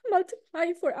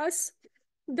 multiply for us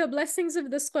the blessings of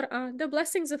this Quran, the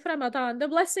blessings of Ramadan, the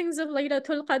blessings of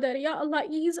Laylatul Qadr. Ya Allah,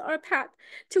 ease our path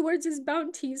towards his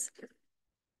bounties.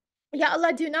 Ya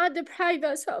Allah, do not deprive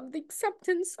us of the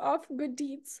acceptance of good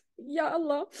deeds. Ya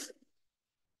Allah,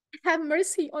 have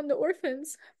mercy on the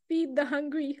orphans, feed the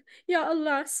hungry. Ya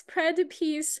Allah, spread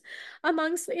peace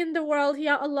amongst in the world.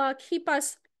 Ya Allah, keep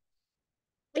us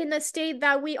in a state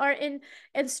that we are in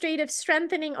a state of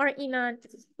strengthening our Iman.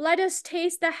 Let us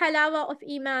taste the halawa of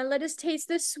Iman. Let us taste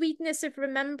the sweetness of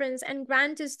remembrance and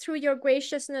grant us through your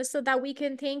graciousness so that we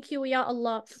can thank you, Ya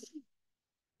Allah.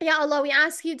 Ya Allah, we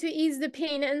ask you to ease the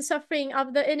pain and suffering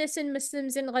of the innocent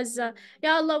Muslims in Gaza.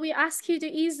 Ya Allah, we ask you to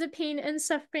ease the pain and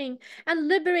suffering and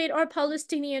liberate our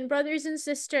Palestinian brothers and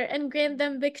sisters and grant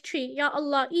them victory. Ya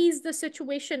Allah, ease the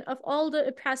situation of all the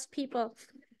oppressed people.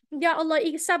 Ya Allah,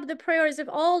 accept the prayers of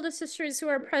all the sisters who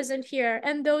are present here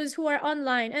and those who are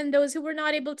online and those who were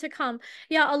not able to come.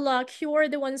 Ya Allah, cure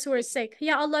the ones who are sick.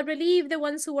 Ya Allah, relieve the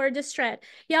ones who are distressed.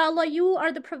 Ya Allah, you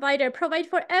are the provider. Provide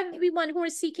for everyone who are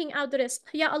seeking out the rizq.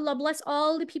 Ya Allah, bless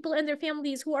all the people and their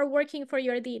families who are working for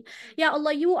your deen. Ya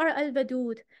Allah, you are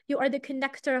Al-Wadud. You are the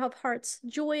connector of hearts.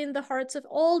 Joy in the hearts of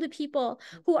all the people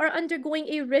who are undergoing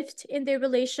a rift in their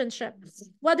relationship,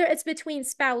 whether it's between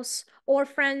spouse or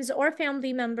friends or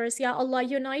family members. Ya Allah,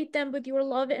 unite them with your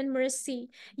love and mercy.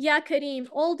 Ya Kareem,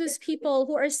 all those people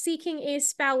who are seeking a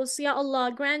spouse, Ya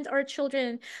Allah, grant our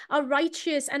children a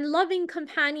righteous and loving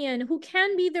companion who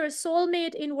can be their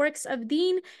soulmate in works of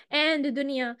deen and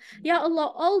dunya. Ya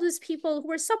Allah, all those people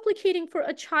who are supplicating for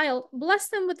a child, bless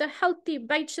them with a healthy,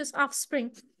 righteous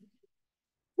offspring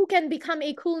who can become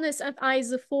a coolness of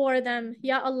eyes for them.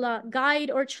 Ya Allah, guide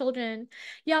our children.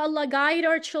 Ya Allah, guide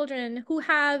our children who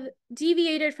have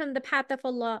deviated from the path of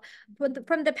Allah,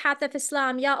 from the path of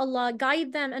Islam. Ya Allah,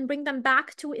 guide them and bring them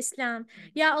back to Islam.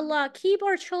 Ya Allah, keep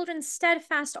our children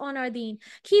steadfast on our deen.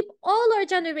 Keep all our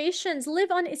generations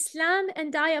live on Islam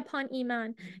and die upon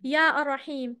Iman. Ya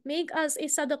Ar-Rahim, make us a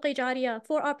sadaqah jariyah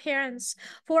for our parents,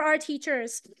 for our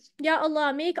teachers. Ya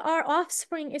Allah, make our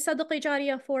offspring a sadaqah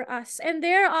jariyah for us and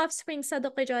their offspring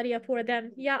sadaqah jariyah for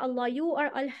them. Ya Allah, you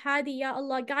are Al-Hadi. Ya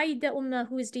Allah, guide the ummah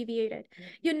who is deviated.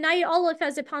 Unite all of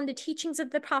us upon the teachings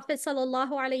of the Prophet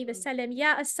sallallahu alaihi wasallam.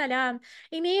 Ya As-Salam,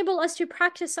 enable us to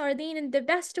practice our deen in the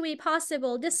best way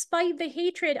possible despite the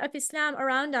hatred of Islam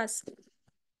around us.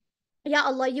 Ya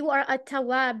Allah, you are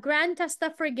At-Tawwab. Grant us the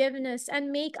forgiveness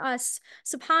and make us,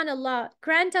 subhanallah,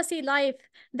 grant us a life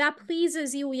that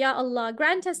pleases you, Ya Allah.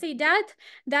 Grant us a death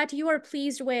that you are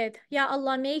pleased with. Ya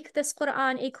Allah, make this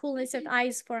Quran a coolness of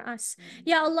eyes for us.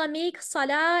 Ya Allah, make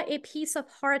Salah a peace of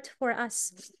heart for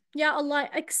us. Ya Allah,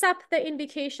 accept the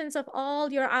invocations of all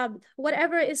your abd,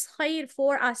 whatever is khair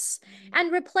for us,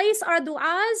 and replace our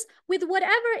du'as with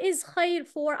whatever is khair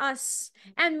for us,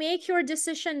 and make your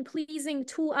decision pleasing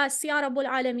to us, Ya Rabbul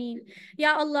Alameen.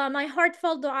 Ya Allah, my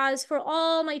heartfelt du'as for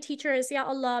all my teachers, Ya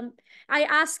Allah, I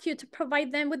ask you to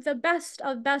provide them with the best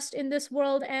of best in this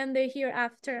world and the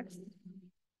hereafter.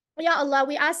 Ya Allah,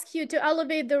 we ask you to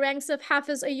elevate the ranks of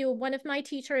Hafiz Ayub, one of my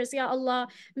teachers. Ya Allah,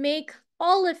 make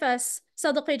all of us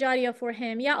Sadaqah Jariyah for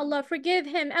him. Ya Allah, forgive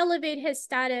him, elevate his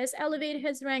status, elevate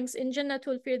his ranks in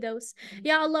Jannatul Firdaus.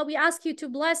 Ya Allah, we ask you to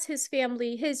bless his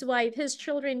family, his wife, his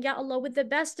children, Ya Allah, with the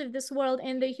best of this world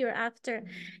and the hereafter.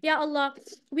 Ya Allah,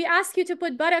 we ask you to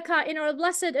put barakah in our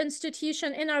blessed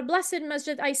institution, in our blessed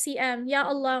Masjid ICM. Ya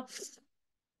Allah,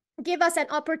 give us an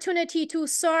opportunity to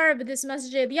serve this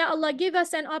masjid. Ya Allah, give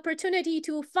us an opportunity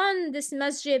to fund this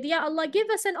masjid. Ya Allah, give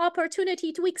us an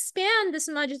opportunity to expand this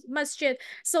masjid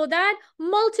so that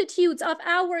multitudes of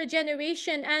our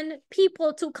generation and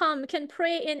people to come can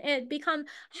pray in it, become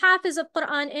hafiz of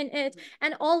Quran in it,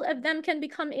 and all of them can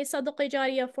become a sadaqah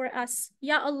jariyah for us.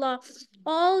 Ya Allah,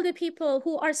 all the people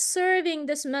who are serving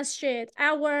this masjid,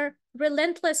 our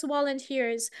relentless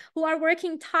volunteers who are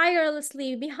working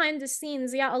tirelessly behind the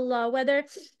scenes, Ya Allah, whether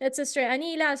it's Sister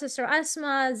Anila, Sister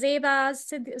Asma, Zeba,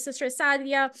 Sister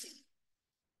Sadia,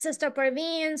 Sister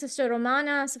Parveen, Sister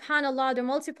Romana, subhanallah, there are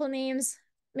multiple names.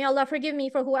 May Allah forgive me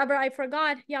for whoever I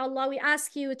forgot. Ya Allah, we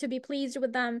ask you to be pleased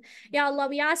with them. Ya Allah,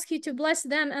 we ask you to bless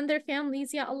them and their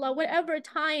families. Ya Allah, whatever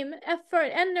time,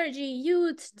 effort, energy,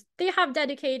 youth they have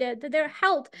dedicated, their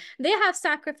health, they have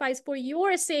sacrificed for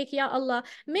your sake, Ya Allah.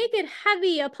 Make it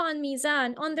heavy upon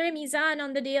Mizan, on their Mizan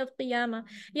on the day of Qiyamah.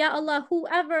 Ya Allah,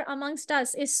 whoever amongst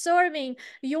us is serving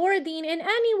your deen in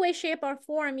any way, shape, or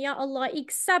form, Ya Allah,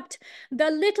 accept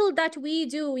the little that we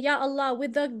do, Ya Allah,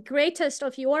 with the greatest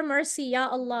of your mercy, Ya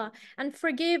Allah, and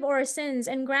forgive our sins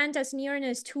and grant us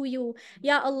nearness to you.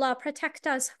 Ya Allah, protect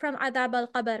us from adab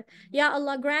al-qabr. Ya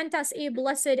Allah, grant us a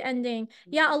blessed ending.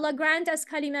 Ya Allah, grant us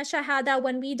kalima shahada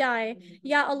when we die.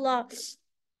 Ya Allah,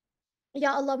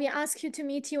 Ya Allah, we ask you to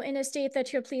meet you in a state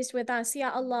that you're pleased with us.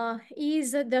 Ya Allah,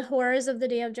 ease the horrors of the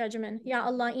day of judgment. Ya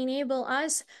Allah, enable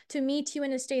us to meet you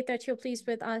in a state that you're pleased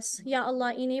with us. Ya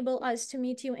Allah, enable us to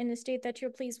meet you in a state that you're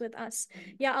pleased with us.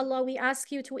 Ya Allah, we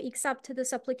ask you to accept the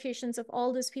supplications of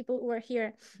all those people who are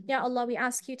here. Ya Allah, we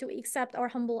ask you to accept our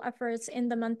humble efforts in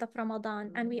the month of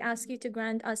Ramadan. And we ask you to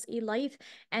grant us a life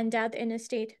and death in a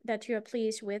state that you're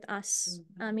pleased with us.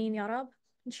 Ameen, Ya Rab.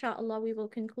 Inshallah, we will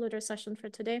conclude our session for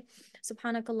today.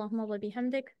 سبحانك اللهم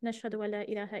وبحمدك نشهد أن لا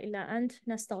إله إلا أنت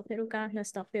نستغفرك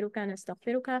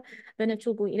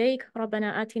ونتوب إليك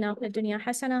ربنا آتنا في الدنيا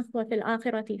حسنة وفي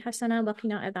الآخرة حسنة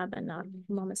وقنا عذاب النار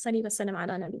اللهم صل وسلم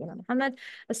على نبينا محمد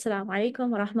السلام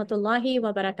عليكم ورحمة الله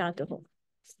وبركاته